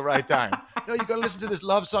 not the right time. No, you got to listen to this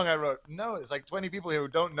love song I wrote. No, there's like 20 people here who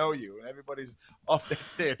don't know you, and everybody's off their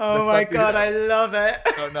tits. Oh my God, I love it.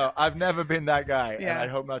 No, I've never been that guy, and I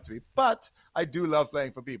hope not to be. But I do love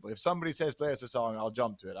playing for people. If somebody says play us a song, I'll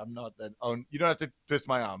jump to it. I'm not that. You don't have to twist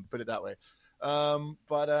my arm. Put it that way.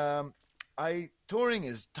 Touring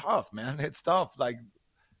is tough, man. It's tough. Like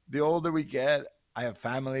the older we get, I have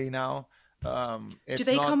family now. Do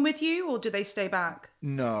they come with you, or do they stay back?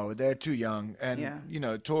 No, they're too young.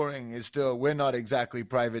 And, touring is still, we're not exactly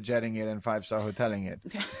private jetting it and 5-star hoteling it.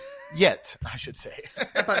 Yet, I should say.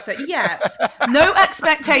 I'm about to say, yet. No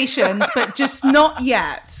expectations, but just not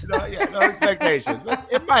yet. Not yet, no expectations. But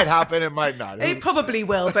it might happen, it might not. It probably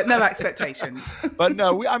will, but no expectations. But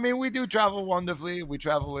no, we do travel wonderfully. We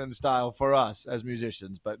travel in style for us as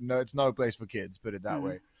musicians, but no, it's no place for kids, put it that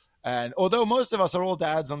way. And although most of us are all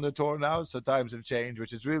dads on the tour now, so times have changed,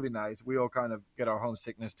 which is really nice. We all kind of get our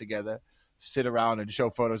homesickness together, sit around and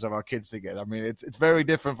show photos of our kids together. I mean, it's very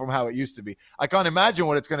different from how it used to be. I can't imagine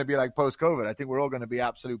what it's going to be like post-COVID. I think we're all going to be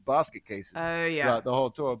absolute basket cases throughout the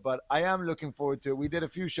whole tour. But I am looking forward to it. We did a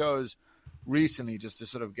few shows recently just to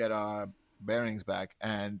sort of get our bearings back,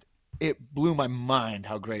 and it blew my mind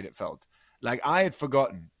how great it felt. Like I had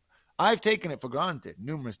forgotten. I've taken it for granted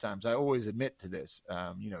numerous times. I always admit to this,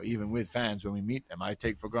 even with fans when we meet them, I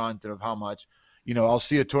take for granted of how much, I'll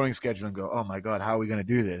see a touring schedule and go, oh my God, how are we going to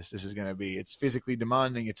do this? This is going to be, it's physically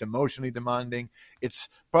demanding. It's emotionally demanding. It's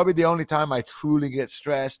probably the only time I truly get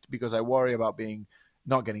stressed because I worry about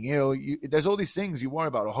not getting ill. There's all these things you worry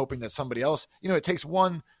about or hoping that somebody else, it takes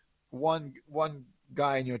one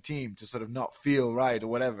guy in your team to sort of not feel right or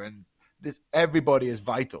whatever. And everybody is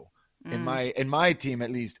vital. In my team, at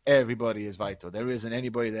least, everybody is vital. There isn't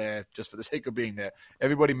anybody there just for the sake of being there.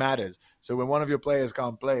 Everybody matters. So when one of your players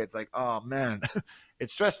can't play, it's like, oh man,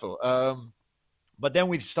 it's stressful. But then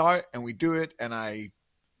we start and we do it, and I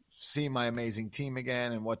see my amazing team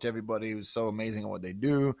again and watch everybody who's so amazing at what they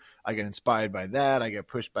do. I get inspired by that. I get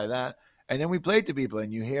pushed by that. And then we play to people,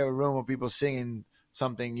 and you hear a room of people singing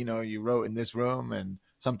something, you wrote in this room, and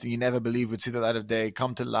something you never believed would see the light of day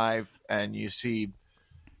come to life, and you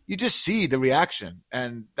just see the reaction.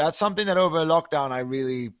 And that's something that over lockdown, I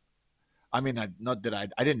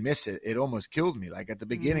didn't miss it. It almost killed me. Like at the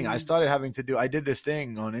beginning, I started I did this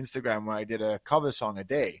thing on Instagram where I did a cover song a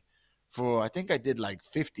day I think I did like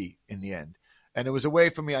 50 in the end. And it was a way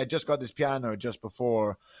for me. I just got this piano just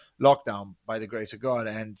before lockdown by the grace of God.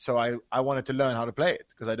 And so I wanted to learn how to play it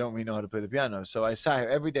because I don't really know how to play the piano. So I sat here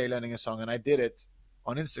every day learning a song, and I did it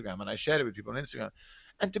on Instagram, and I shared it with people on Instagram.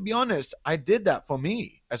 And to be honest, I did that for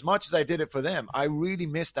me as much as I did it for them. I really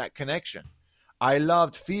missed that connection. I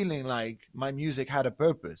loved feeling like my music had a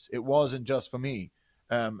purpose. It wasn't just for me.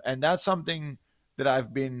 And that's something that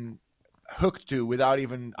I've been hooked to without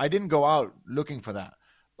even, I didn't go out looking for that,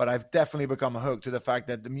 but I've definitely become hooked to the fact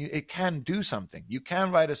that it can do something. You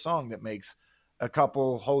can write a song that makes a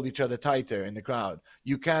couple hold each other tighter in the crowd.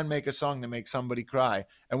 You can make a song that makes somebody cry.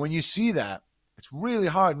 And when you see that, it's really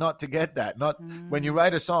hard not to get that. When you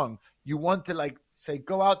write a song, you want to like say,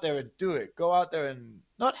 go out there and do it. Go out there and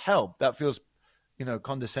not help. That feels,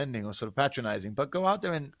 condescending or sort of patronizing, but go out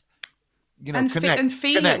there and, connect. And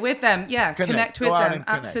feel it with them. Yeah, connect with them.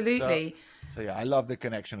 Absolutely. So yeah, I love the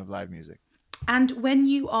connection of live music. And when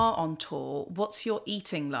you are on tour, what's your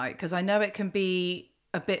eating like? Because I know it can be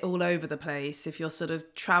a bit all over the place if you're sort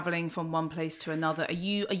of traveling from one place to another. Are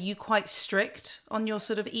you quite strict on your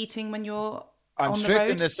sort of eating when you're I'm on the strict road?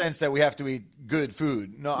 in the sense that we have to eat good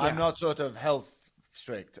food. No, yeah. I'm not sort of health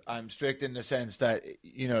strict. I'm strict in the sense that,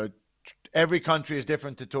 every country is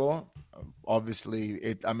different to tour.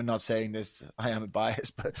 Obviously, I'm not saying this, I am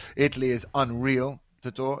biased, but Italy is unreal to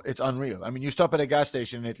tour. It's unreal. I mean, you stop at a gas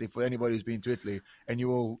station in Italy, for anybody who's been to Italy, and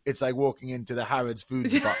it's like walking into the Harrods food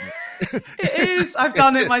department. It is. I've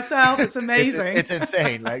done it myself. It's amazing. It's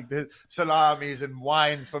insane. Like the salamis and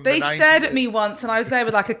wines from They the 90s. stared at me once, and I was there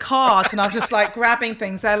with like a cart, and I'm just like grabbing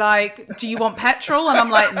things. They're like, "Do you want petrol?" And I'm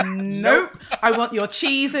like, "Nope. I want your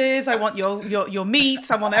cheeses. I want your meats.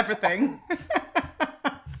 I want everything."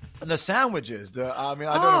 And the sandwiches, I don't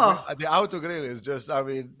know, the Autogrill is just,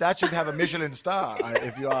 that should have a Michelin star,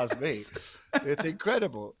 if you ask me. It's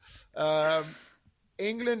incredible.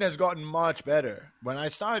 England has gotten much better. When I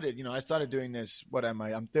started, I started doing this, what am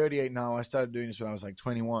I? I'm 38 now. I started doing this when I was like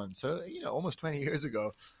 21. So, almost 20 years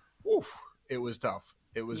ago, it was tough.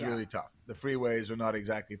 It was really tough. The freeways were not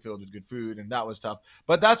exactly filled with good food, and that was tough.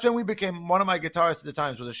 But that's when we became, one of my guitarists at the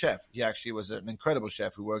time was a chef. He actually was an incredible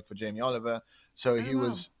chef who worked for Jamie Oliver. So he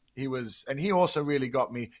was, and he also really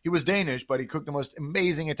got me. He was Danish, but he cooked the most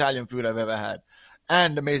amazing Italian food I've ever had,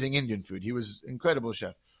 and amazing Indian food. He was an incredible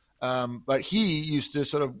chef. But he used to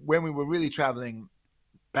sort of, when we were really traveling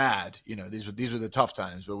bad, these were the tough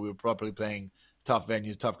times where we were properly playing tough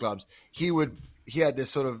venues, tough clubs. He had this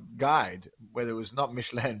sort of guide, whether it was not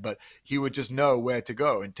Michelin, but he would just know where to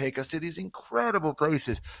go and take us to these incredible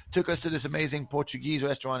places. Took us to this amazing Portuguese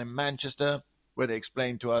restaurant in Manchester, where they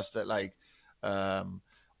explained to us that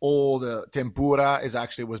all the tempura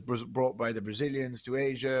was brought by the Brazilians to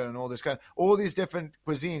Asia, and all these different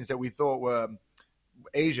cuisines that we thought were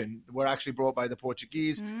Asian were actually brought by the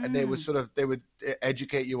Portuguese, and they would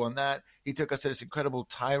educate you on that. He took us to this incredible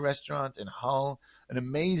Thai restaurant in Hull, an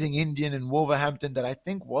amazing Indian in Wolverhampton that I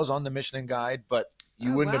think was on the Michelin Guide, but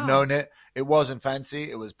you wouldn't have known it. It wasn't fancy.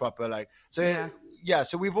 It was proper So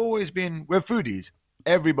we've always been, we're foodies.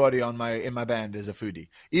 Everybody in my band is a foodie,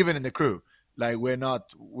 even in the crew. Like we're not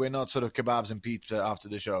sort of kebabs and pizza after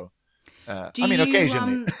the show.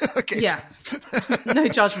 Occasionally. Yeah, no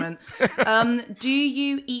judgment. Do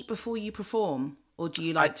you eat before you perform, or do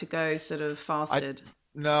you like to go sort of fasted?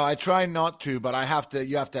 No, I try not to, but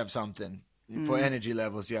you have to have something. For energy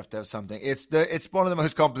levels, you have to have something. It's one of the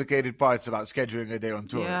most complicated parts about scheduling a day on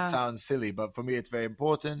tour. Yeah. It sounds silly, but for me, it's very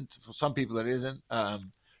important. For some people, it isn't. I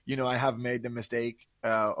have made the mistake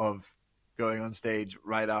of going on stage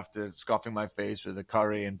right after scoffing my face with a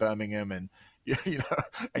curry in Birmingham, and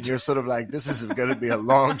and you're sort of like, this is going to be a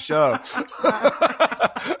long show.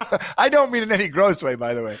 I don't mean in any gross way,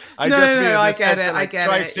 by the way. I get it.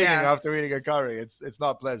 Try singing after eating a curry. It's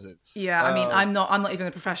not pleasant. Yeah, I'm not even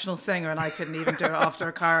a professional singer, and I couldn't even do it after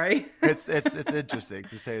a curry. It's interesting,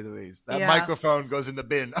 to say the least. That microphone goes in the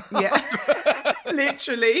bin. Yeah,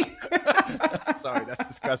 literally. Sorry, that's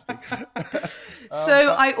disgusting.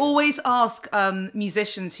 So I always ask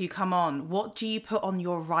musicians who come on, what do you put on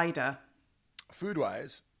your rider?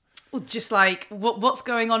 Food-wise? Well, just like what's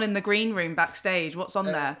going on in the green room backstage? What's on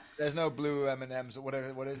there? There's no blue M&Ms or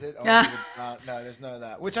whatever. What is it? No, there's none of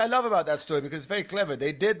that. Which I love about that story, because it's very clever.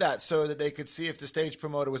 They did that so that they could see if the stage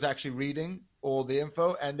promoter was actually reading all the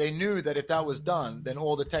info, and they knew that if that was done, then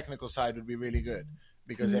all the technical side would be really good,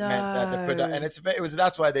 because it meant that the product, and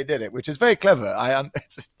that's why they did it, which is very clever.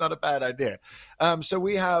 It's not a bad idea. So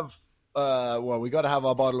we have we got to have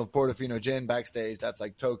our bottle of Portofino gin backstage. That's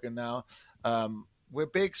like token now. We're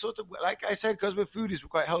big, sort of, like I said, because we're foodies, we're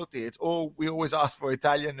quite healthy. We always ask for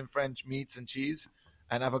Italian and French meats and cheese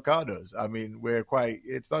and avocados. I mean,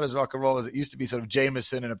 it's not as rock and roll as it used to be, sort of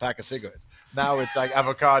Jameson and a pack of cigarettes. Now it's like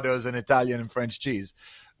avocados and Italian and French cheese.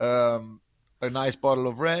 A nice bottle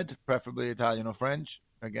of red, preferably Italian or French,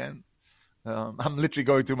 again. I'm literally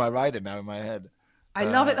going through my rider now in my head. I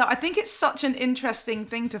love it, though. I think it's such an interesting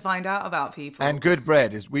thing to find out about people. And good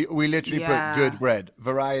bread. We literally put good bread,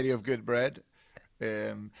 variety of good bread.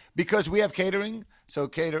 Because we have catering, So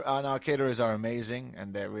our caterers are amazing,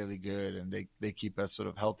 and they're really good, and they keep us sort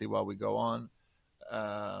of healthy while we go on.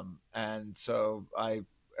 And so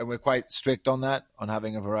and we're quite strict on that, on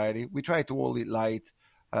having a variety. We try to all eat light.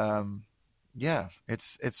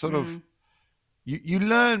 It's sort of, you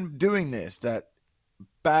learn doing this that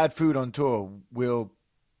bad food on tour will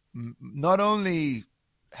not only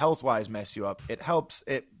health-wise mess you up, it helps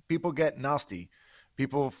it. People get nasty,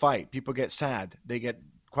 people fight, people get sad, they get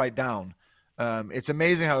quite down. It's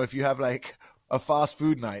amazing how if you have like a fast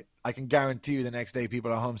food night, I can guarantee you the next day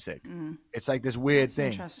people are homesick. It's like this weird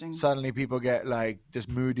thing. Suddenly people get like just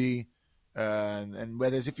moody. And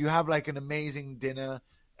whereas if you have like an amazing dinner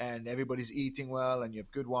and everybody's eating well and you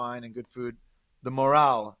have good wine and good food, the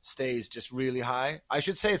morale stays just really high. I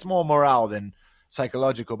should say it's more morale than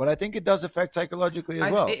psychological, but I think it does affect psychologically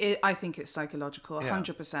as well. I think it's psychological,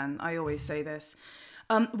 100%. I always say this.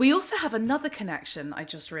 We also have another connection, I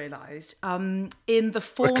just realised, in the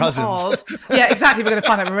form of... Yeah, exactly. We're going to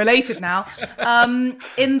find out we're related now.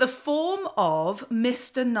 In the form of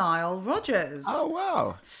Mr. Nile Rodgers. Oh,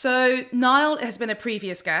 wow. So Nile has been a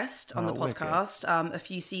previous guest on the podcast a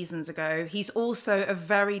few seasons ago. He's also a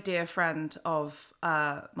very dear friend of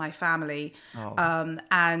my family.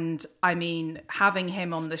 And I mean, having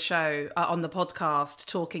him on the show, on the podcast,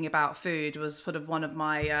 talking about food was sort of one of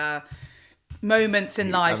my... moments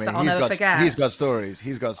in life that I'll never forget. He's got stories.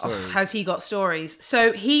 Has he got stories?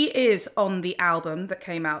 So he is on the album that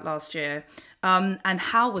came out last year. And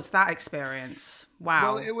how was that experience?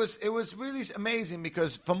 Wow. Well, it was really amazing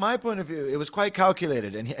because from my point of view, it was quite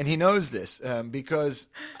calculated. And he knows this because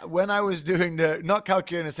when I was doing not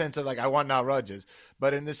calculated in the sense of like, I want Nile Rodgers,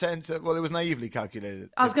 but in the sense of, well, it was naively calculated.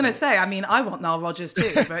 I was going to say, I mean, I want Nile Rodgers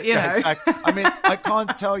too, but you know. Exactly. I mean, I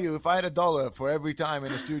can't tell you if I had $1 for every time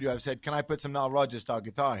in the studio I've said, can I put some Nile Rodgers style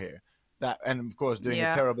guitar here? That, and of course doing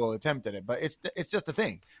a terrible attempt at it, but it's just a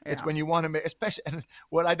thing. It's when you want to make, especially, and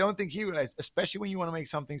what I don't think he realized, especially when you want to make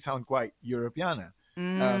something sound quite Europeana.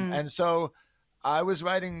 And so I was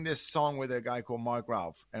writing this song with a guy called Mark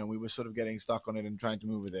Ralph, and we were sort of getting stuck on it and trying to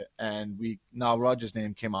move with it. And Nile Rodgers'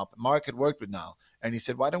 name came up. Mark had worked with Nile, and he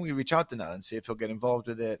said, why don't we reach out to Nile and see if he'll get involved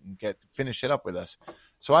with it and finish it up with us?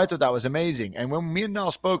 So I thought that was amazing. And when me and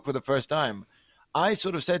Nile spoke for the first time, I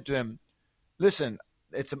sort of said to him, listen,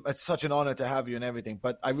 it's such an honor to have you and everything,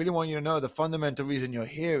 but I really want you to know the fundamental reason you're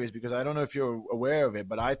here is because I don't know if you're aware of it,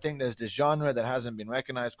 but I think there's this genre that hasn't been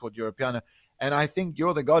recognized called Europeana, and I think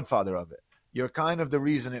you're the godfather of it. You're kind of the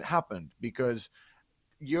reason it happened, because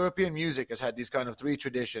European music has had these kind of three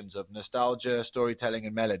traditions of nostalgia, storytelling,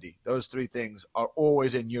 and melody. Those three things are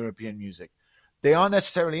always in European music. They aren't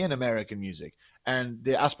necessarily in American music. And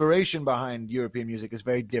the aspiration behind European music is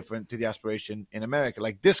very different to the aspiration in America.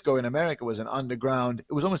 Like disco in America was an underground,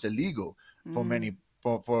 it was almost illegal for many,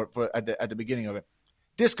 for at the beginning of it.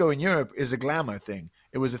 Disco in Europe is a glamour thing.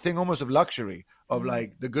 It was a thing almost of luxury, of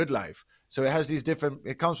like the good life. So it has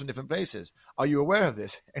it comes from different places. Are you aware of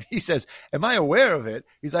this? And he says, am I aware of it?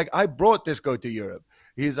 He's like, I brought disco to Europe.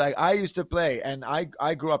 He's like, I used to play, and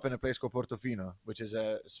I grew up in a place called Portofino, which is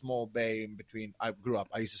a small bay in between. I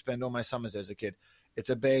used to spend all my summers there as a kid. It's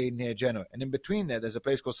a bay near Genoa. And in between there's a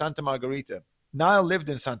place called Santa Margherita. Niall lived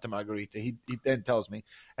in Santa Margherita, he then tells me.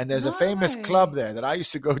 And there's a famous club there that I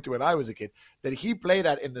used to go to when I was a kid that he played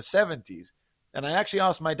at in the 70s. And I actually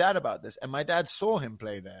asked my dad about this, and my dad saw him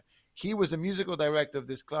play there. He was the musical director of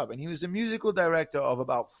this club, and he was the musical director of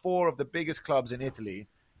about 4 of the biggest clubs in Italy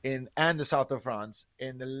and the south of France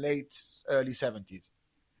in the early 70s.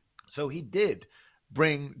 So he did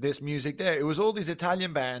bring this music there. It was all these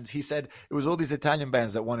Italian bands. He said it was all these Italian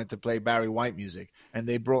bands that wanted to play Barry White music, and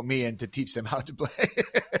they brought me in to teach them how to play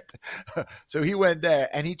it. So he went there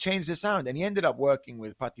and he changed the sound, and he ended up working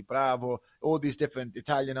with Patti Bravo, all these different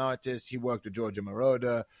Italian artists. He worked with Giorgio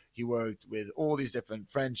Moroder. He worked with all these different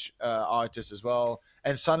French artists as well.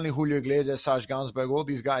 And suddenly Julio Iglesias, Serge Gainsbourg, all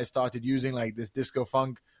these guys started using like this disco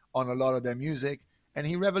funk on a lot of their music. And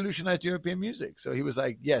he revolutionized European music. So he was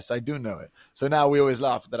like, yes, I do know it. So now we always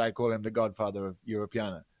laugh that I call him the godfather of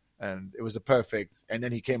Europeana. And it was a perfect. And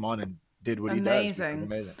then he came on and did what he does.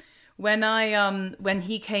 Amazing. When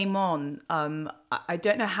he came on, I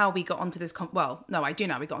don't know how we got onto this. Well, no, I do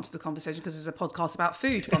know we got onto the conversation because there's a podcast about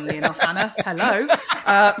food, funnily enough, Anna. Hello.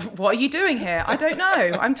 What are you doing here? I don't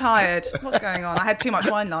know. I'm tired. What's going on? I had too much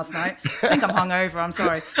wine last night. I think I'm hungover. I'm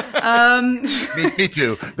sorry. Me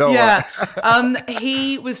too. Don't worry.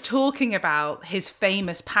 He was talking about his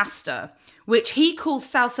famous pasta, which he calls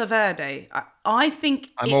salsa verde. I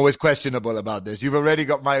think I'm always questionable about this. You've already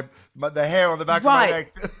got the hair on the back of my neck.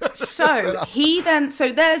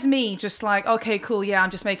 So there's me just like, okay, cool. Yeah,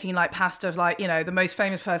 I'm just making like pasta. Like, you know, the most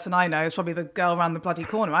famous person I know is probably the girl around the bloody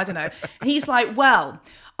corner. I don't know. And he's like, well,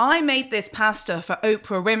 I made this pasta for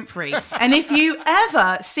Oprah Winfrey. And if you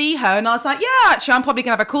ever see her, and I was like, yeah, actually, I'm probably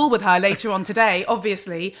going to have a call with her later on today,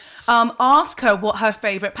 obviously. Ask her what her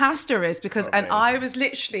favorite pasta is. Because, and I was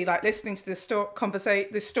literally like listening to this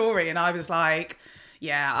story, and I was like,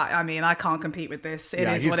 yeah, I mean, I can't compete with this. It is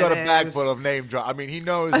what it is. He's got a bag full of name drop. I mean, he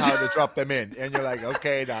knows how to drop them in. And you're like,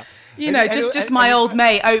 okay, now. Just my old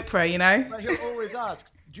mate, Oprah, you know? But he'll always ask,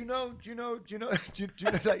 do you know,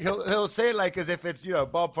 like he'll say it like as if it's, you know,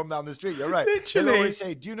 Bob from down the street. You're right. Literally. He'll always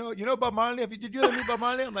say, do you know Bob Marley? Did you ever meet Bob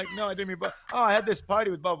Marley? I'm like, no, I didn't meet Bob. Oh, I had this party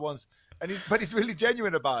with Bob once. But he's really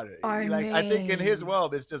genuine about it. I think in his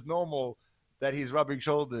world, it's just normal that he's rubbing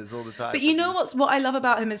shoulders all the time. But you know what I love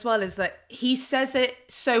about him as well is that he says it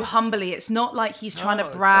so humbly. It's not like he's trying to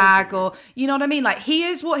brag or, you know what I mean? Like, he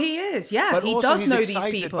is what he is. Yeah, but he does know these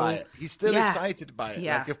people. He's still excited by it.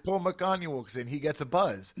 Yeah. Like, if Paul McCartney walks in, he gets a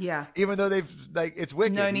buzz. Yeah. Even though they've, like, it's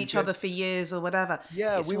wicked. Known each other for years or whatever.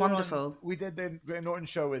 Yeah. It's wonderful. We did the Graham Norton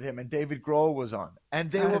show with him, and David Grohl was on.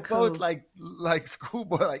 And they were both like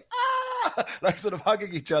schoolboy, like, like sort of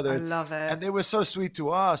hugging each other. I love it. And they were so sweet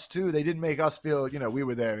to us too. They didn't make us feel, you know, we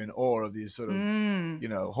were there in awe of these sort of, you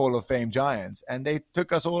know, Hall of Fame giants. And they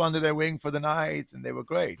took us all under their wing for the night, and they were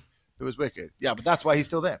great. It was wicked. Yeah, but that's why he's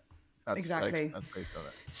still there. Exactly. That's why he's still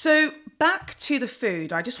there. So back to the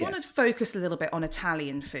food. I just want to focus a little bit on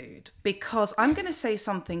Italian food because I'm going to say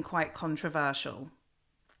something quite controversial.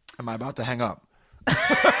 Am I about to hang up?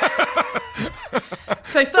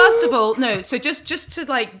 So first of all, no. So just to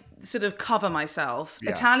like sort of cover myself,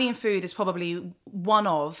 Italian food is probably one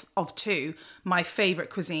of two my favorite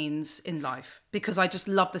cuisines in life because I just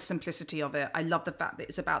love the simplicity of it. I love the fact that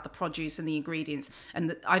it's about the produce and the ingredients,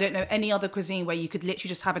 and I don't know any other cuisine where you could literally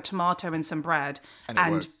just have a tomato and some bread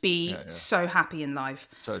and be so happy in life.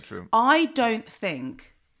 So true. I don't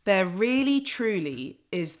think there really truly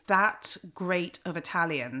is that great of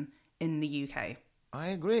Italian in the UK. I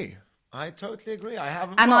agree. I totally agree. I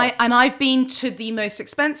haven't. I've been to the most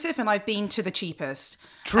expensive and I've been to the cheapest.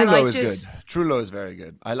 Trullo is good. Trullo is very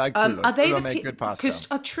good. I like Trullo. Are they Trullo make good pasta? Because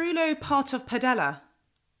are Trullo part of Padella?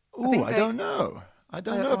 I don't know. I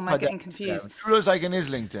don't know. Am I getting confused? Yeah, Trullo's like in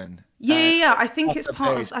Islington. Yeah. I think it's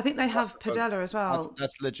part of. I think they have Padella as well.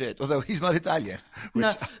 That's legit. Although he's not Italian.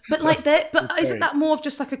 No, but like But isn't that more of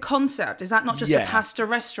just like a concept? Is that not just a pasta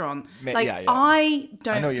restaurant? Like I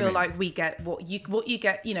don't feel like we get what you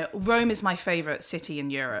get. You know, Rome is my favorite city in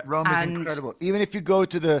Europe. Rome is incredible. Even if you go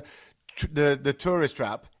to the tourist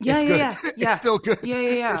trap, it's good. It's still good.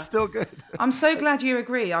 Yeah. It's still good. I'm so glad you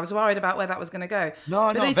agree. I was worried about where that was going to go.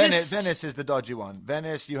 No, Venice is the dodgy one.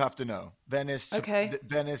 Venice, you have to know. Venice. Okay.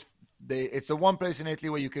 Venice. It's the one place in Italy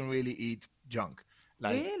where you can really eat junk.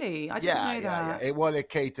 Like, really? I didn't know that. Yeah. It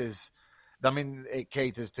caters. I mean, it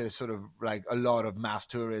caters to sort of like a lot of mass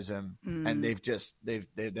tourism, and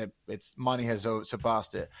its money has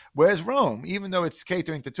surpassed it. Whereas Rome, even though it's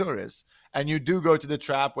catering to tourists, and you do go to the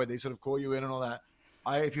trap where they sort of call you in and all that,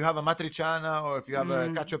 if you have a matriciana or if you have a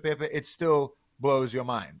cacio e pepe, it still blows your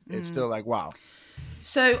mind. It's still like, wow.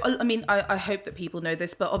 So, I mean, I hope that people know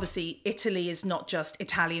this, but obviously Italy is not just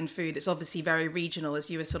Italian food. It's obviously very regional, as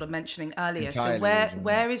you were sort of mentioning earlier. Entirely so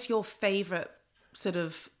where is your favorite sort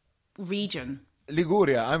of region?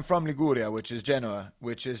 Liguria. I'm from Liguria, which is Genoa,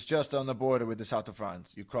 which is just on the border with the south of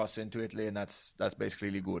France. You cross into Italy, and that's basically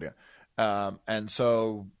Liguria. And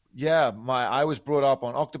so, I was brought up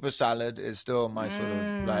on octopus salad. Is still my sort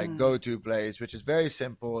of like go-to place, which is very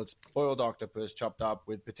simple. It's boiled octopus chopped up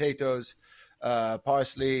with potatoes,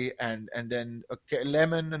 parsley, and then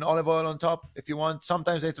lemon and olive oil on top if you want.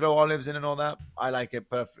 Sometimes they throw olives in and all that. I like it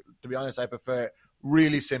perfect. To be honest, I prefer it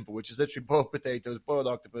really simple, which is literally boiled potatoes, boiled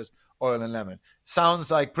octopus, oil and lemon.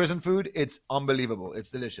 Sounds like prison food. It's unbelievable. It's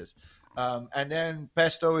delicious. And then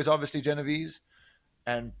pesto is obviously Genovese.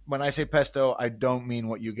 And when I say pesto, I don't mean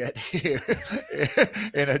what you get here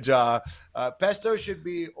in a jar. Pesto should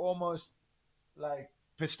be almost like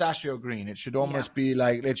pistachio green. It should almost be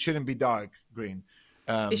like, it shouldn't be dark green.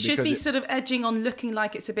 It should be sort of edging on looking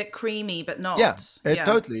like it's a bit creamy, but not. Yeah, it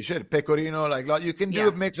totally should. Pecorino, like you can do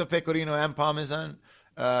a mix of pecorino and parmesan,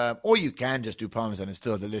 or you can just do parmesan. It's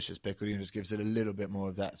still delicious. Pecorino just gives it a little bit more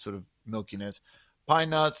of that sort of milkiness. Pine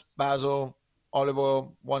nuts, basil, olive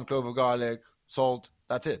oil, 1 clove of garlic, salt.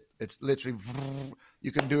 That's it. It's literally,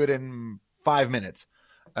 you can do it in 5 minutes.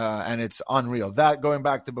 And it's unreal. That, going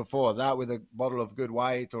back to before, that with a bottle of good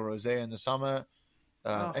white or rosé in the summer,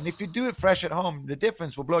 And if you do it fresh at home, the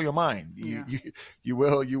difference will blow your mind. You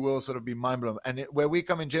will sort of be mind blown. And where we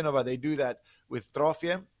come in Genova, they do that with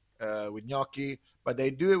trofie, with gnocchi, but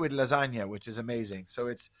they do it with lasagna, which is amazing.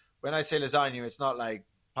 So when I say lasagna, it's not like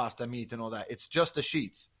pasta, meat, and all that. It's just the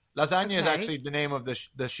sheets. Lasagna is actually the name of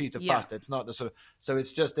the sheet of pasta. It's not the sort of, so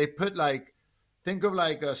it's just, they put think of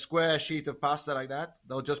like a square sheet of pasta like that.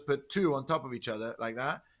 They'll just put two on top of each other like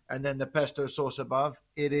that. And then the pesto sauce above.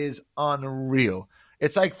 It is unreal.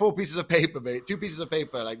 It's like 4 pieces of paper, 2 pieces of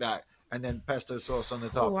paper like that. And then pesto sauce on the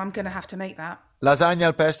top. Oh, I'm going to have to make that. Lasagna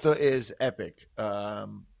al pesto is epic.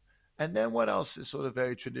 And then what else is sort of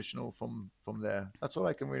very traditional from there? That's all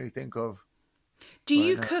I can really think of. Do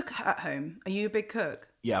you cook at home? Are you a big cook?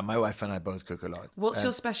 Yeah, my wife and I both cook a lot. What's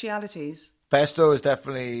your specialities? Pesto is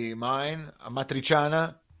definitely mine.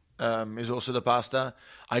 Amatriciana is also the pasta.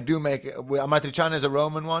 I do make it. Amatriciana is a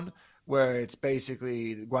Roman one where it's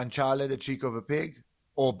basically guanciale, the cheek of a pig,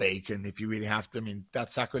 or bacon if you really have to. I mean,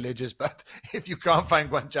 that's sacrilegious, but if you can't find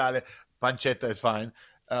guanciale, pancetta is fine.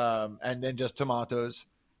 And then just tomatoes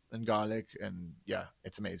and garlic, and yeah,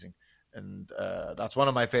 it's amazing. And that's one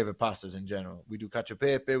of my favorite pastas in general. We do cacio e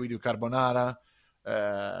pepe, we do carbonara.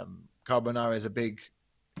 Carbonara is a big,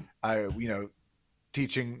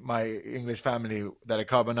 teaching my English family that a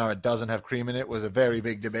carbonara doesn't have cream in it was a very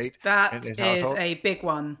big debate. That is a big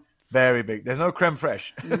one. Very big. There's no creme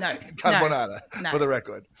fraiche. No. Carbonara, no. for the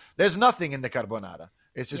record. There's nothing in the carbonara.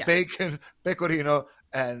 It's just bacon, pecorino,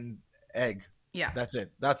 and egg. Yeah. That's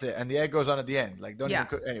it. And the egg goes on at the end. Like, don't even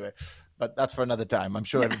cook. Anyway, but that's for another time. I'm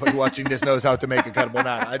sure everybody watching this knows how to make a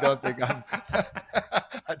carbonara. I don't think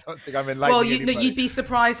I'm enlightening Well, anybody. you'd be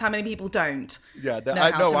surprised how many people don't. Yeah,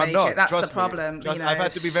 I'm not. That's Trust the problem. Me. I've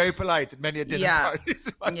had to be very polite at many a dinner parties.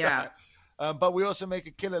 Yeah. But we also make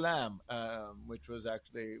a killer lamb, which was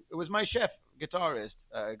actually, it was my chef, guitarist,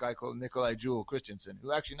 a guy called Nikolai Jule Christensen,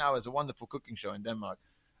 who actually now has a wonderful cooking show in Denmark.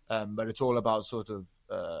 But it's all about sort of,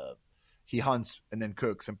 he hunts and then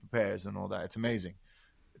cooks and prepares and all that. It's amazing.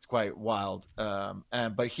 It's quite wild.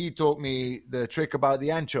 But he taught me the trick about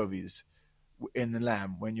the anchovies in the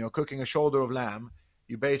lamb. When you're cooking a shoulder of lamb,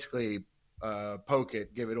 you basically poke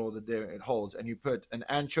it, give it all the different holes, and you put an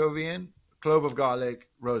anchovy in, clove of garlic,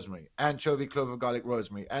 rosemary, anchovy, clove of garlic,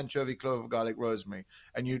 rosemary, anchovy, clove of garlic, rosemary,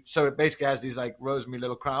 so it basically has these like rosemary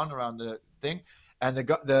little crown around the thing, and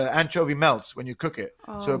the anchovy melts when you cook it,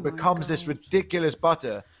 so it becomes this ridiculous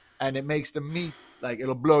butter, and it makes the meat like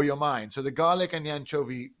it'll blow your mind. So the garlic and the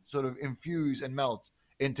anchovy sort of infuse and melt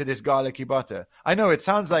into this garlicky butter. I know it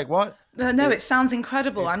sounds like what? No, it sounds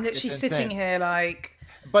incredible. I'm literally sitting here like.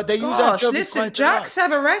 But they use anchovies. Listen, Jack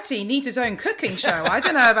Savoretti needs his own cooking show. I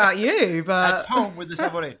don't know about you, but at home with the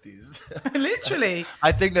Savorettis. Literally.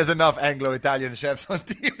 I think there's enough Anglo-Italian chefs on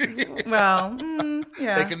TV. Well,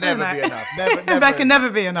 yeah. They can never be enough. Never there can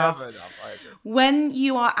never be enough. Never enough. I agree. When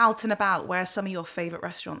you are out and about, where are some of your favourite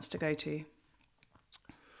restaurants to go to?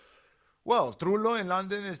 Well, Trullo in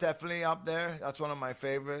London is definitely up there. That's one of my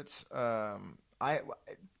favorites.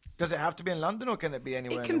 Does it have to be in London or can it be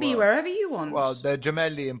anywhere? It can be wherever you want. Well, the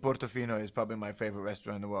Gemelli in Portofino is probably my favorite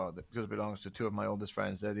restaurant in the world because it belongs to two of my oldest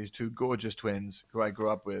friends. They're these two gorgeous twins who I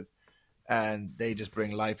grew up with, and they just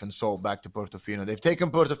bring life and soul back to Portofino. They've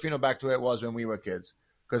taken Portofino back to where it was when we were kids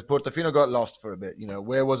because Portofino got lost for a bit.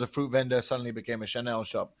 Where was a fruit vendor suddenly became a Chanel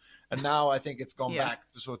shop. And now I think it's gone back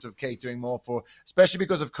to sort of catering more for, especially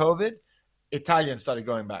because of COVID, Italians started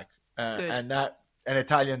going back. And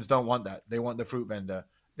Italians don't want that. They want the fruit vendor.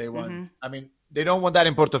 They want, they don't want that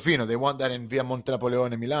in Portofino. They want that in Via Monte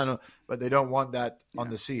Napoleone, Milano, but they don't want that on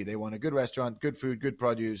the sea. They want a good restaurant, good food, good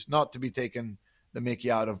produce, not to be taken the mickey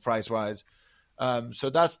out of price-wise. So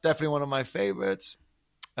that's definitely one of my favorites.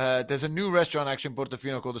 There's a new restaurant actually in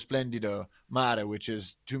Portofino called the Splendido Mare, which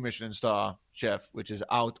is 2 Michelin star chef, which is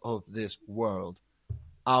out of this world.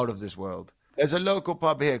 Out of this world. There's a local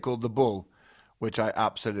pub here called The Bull, which I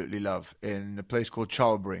absolutely love, in a place called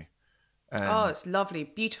Charlbury. It's lovely.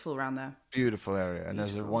 Beautiful around there. Beautiful area. And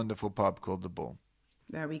there's a wonderful pub called The Bull.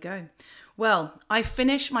 There we go. Well, I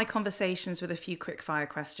finish my conversations with a few quick fire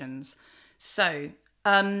questions. So,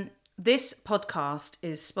 this podcast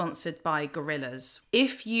is sponsored by Gorillas.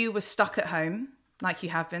 If you were stuck at home, like you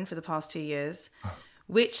have been for the past 2 years,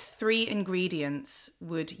 which 3 ingredients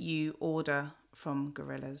would you order from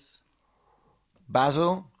Gorillas?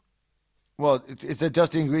 Basil. Well, is it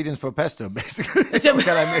just the ingredients for pesto, basically? Can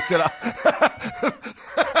I mix it up?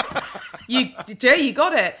 You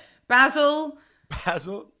got it. Basil,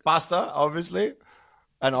 pasta, obviously,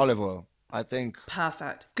 and olive oil. I think.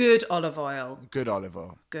 Perfect. Good olive oil.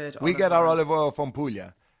 We get our olive oil from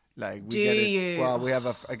Puglia. Like, Do you? Well, we have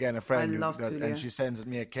a friend I love Puglia. and she sends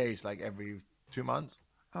me a case like every 2 months.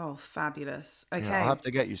 Oh, fabulous. Okay. Yeah, I'll have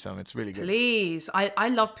to get you some. It's really good. Please. I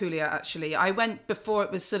love Puglia, actually. I went before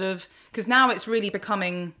it was sort of... Because now it's really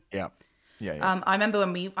becoming... Yeah. I remember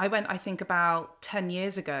when I went, I think about 10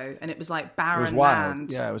 years ago, and it was like barren It was wild.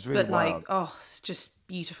 land. Yeah, it was really wild. But it's just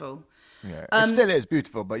beautiful. Yeah, it still is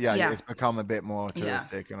beautiful, but it's become a bit more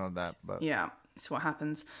touristic and all that. But yeah, it's what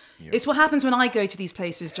happens. Yeah. It's what happens when I go to these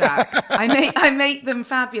places, Jack. I make them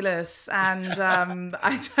fabulous, and I'm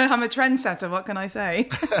a trendsetter. What can I say?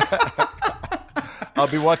 I'll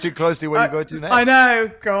be watching closely where you go to next. I know,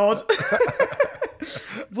 God.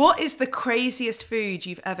 What is the craziest food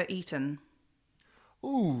you've ever eaten?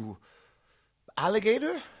 Ooh,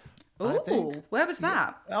 alligator. Ooh, where was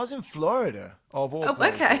that? I was in Florida, of all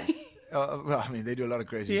places. Okay. Well, I mean, they do a lot of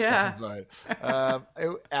crazy stuff in Florida.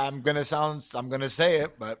 I'm gonna say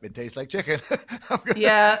it, but it tastes like chicken.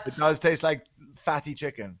 It does taste like fatty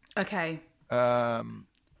chicken. Okay. Yeah,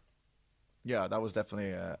 that was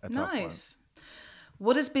definitely a tough one. Nice.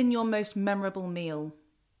 What has been your most memorable meal?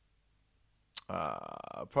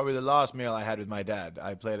 Probably the last meal I had with my dad.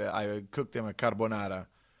 I cooked him a carbonara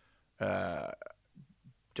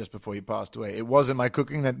just before he passed away. It wasn't my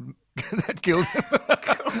cooking that killed him.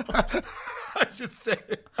 I should say.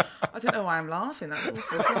 I don't know why I'm laughing. That's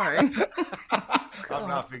awful. Sorry. I'm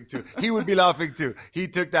laughing too. He would be laughing too. He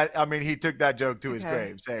took that joke to his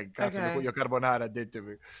grave, saying, "Cazzo, look what your carbonara did to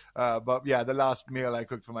me." But yeah, the last meal I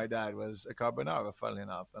cooked for my dad was a carbonara, funnily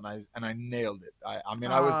enough, and I nailed it. I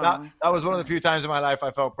was one of the few times in my life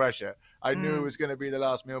I felt pressure. I knew it was going to be the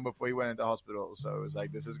last meal before he went into hospital, so it was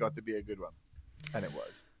like, this has got to be a good one, and it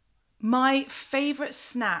was. My favourite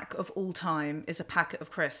snack of all time is a packet of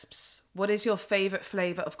crisps. What is your favourite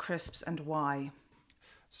flavour of crisps and why?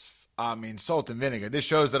 I mean, salt and vinegar. This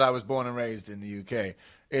shows that I was born and raised in the UK.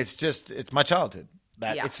 It's my childhood.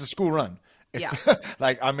 It's the school run.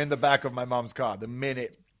 Like, I'm in the back of my mom's car. The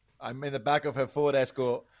minute I'm in the back of her Ford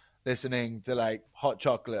Escort listening to like hot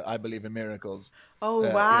chocolate, I believe in miracles. Oh,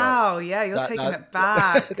 wow. You're taking it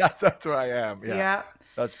back. That's where I am. Yeah.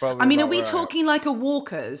 That's probably. I mean, are we talking like a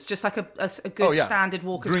Walker's, just like a good standard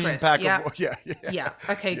Walker's green crisp? Pack Yeah. Yeah.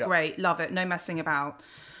 Okay, great. Love it. No messing about.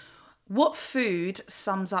 What food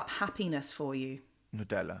sums up happiness for you?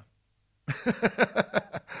 Nutella.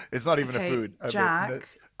 It's not even a food. Jack,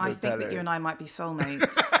 I think that you and I might be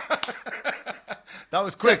soulmates. That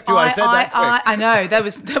was quick too. I said that quick. I know there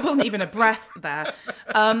wasn't even a breath there.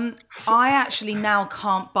 I actually now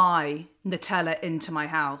can't buy Nutella into my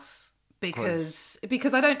house. Because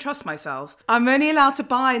I don't trust myself. I'm only allowed to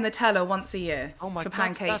buy Nutella once a year for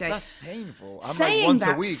Pancake Day. That's painful. I'm like once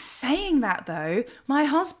a week. Saying that though, my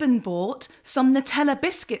husband bought some Nutella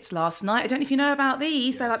biscuits last night. I don't know if you know about these.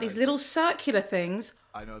 Yes, they're like these little circular things.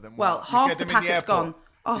 I know them well. Half the packet's gone.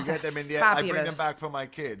 Oh, you get them in the airport. I bring them back for my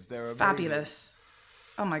kids. They're amazing. Fabulous.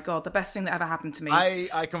 Oh my God, the best thing that ever happened to me.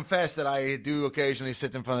 I confess that I do occasionally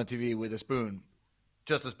sit in front of the TV with a spoon.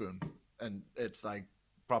 Just a spoon. And it's like,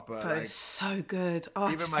 proper, but it's so good. Oh,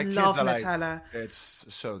 I just my kids love are Nutella. Like, it's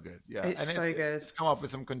so good. Yeah, it's so good. It's come up with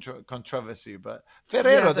some controversy, but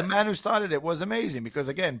Ferrero, the man who started it, was amazing because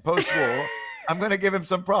again, post-war, I'm going to give him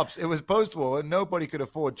some props. It was post-war, and nobody could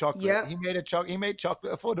afford chocolate. Yeah. He made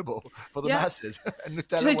chocolate affordable for the masses. And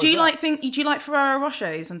so do you like Ferrero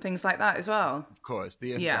Rochers and things like that as well? Of course,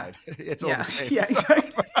 the inside. It's all the same. Yeah,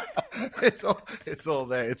 exactly. it's all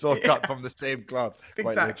there. It's all cut from the same cloth.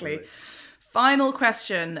 Exactly. Final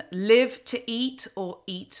question. Live to eat or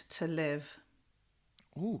eat to live?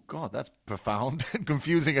 Oh, God, that's profound and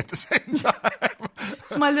confusing at the same time.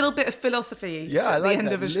 It's my little bit of philosophy at the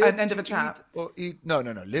end of a chat. Or eat. No.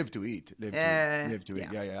 Live to eat. Live to eat.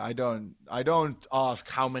 Yeah. I don't ask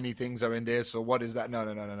how many things are in this or what is that.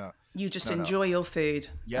 No. You just enjoy your food.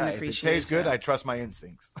 Yeah, and appreciate if it tastes good, I trust my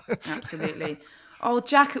instincts. Absolutely. Oh,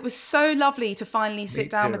 Jack, it was so lovely to finally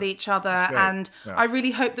sit down with each other. And I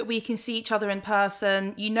really hope that we can see each other in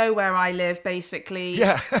person. You know where I live, basically.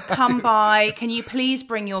 Yeah. Come by. Can you please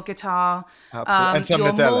bring your guitar? Absolutely. And some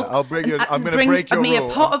Nutella. I'll bring you. I'm going to break your rule. Bring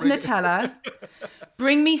me a pot of Nutella.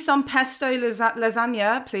 Bring me some pesto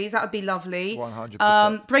lasagna, please. That would be lovely.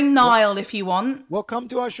 100%. Bring Niall if you want. Well, come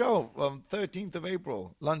to our show on 13th of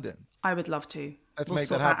April, London. I would love to. Let's make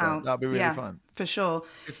that happen. That'll be really fun. For sure.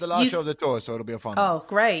 It's the last show of the tour, so it'll be a fun one. Oh,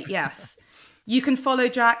 great. Yes. You can follow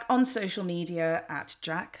Jack on social media at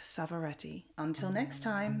Jack Savoretti. Until next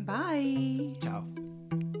time, bye. Ciao.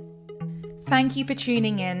 Thank you for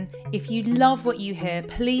tuning in. If you love what you hear,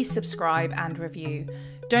 please subscribe and review.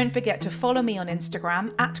 Don't forget to follow me on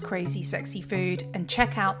Instagram at Crazy Sexy Food and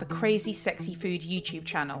check out the Crazy Sexy Food YouTube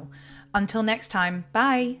channel. Until next time,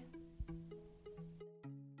 bye.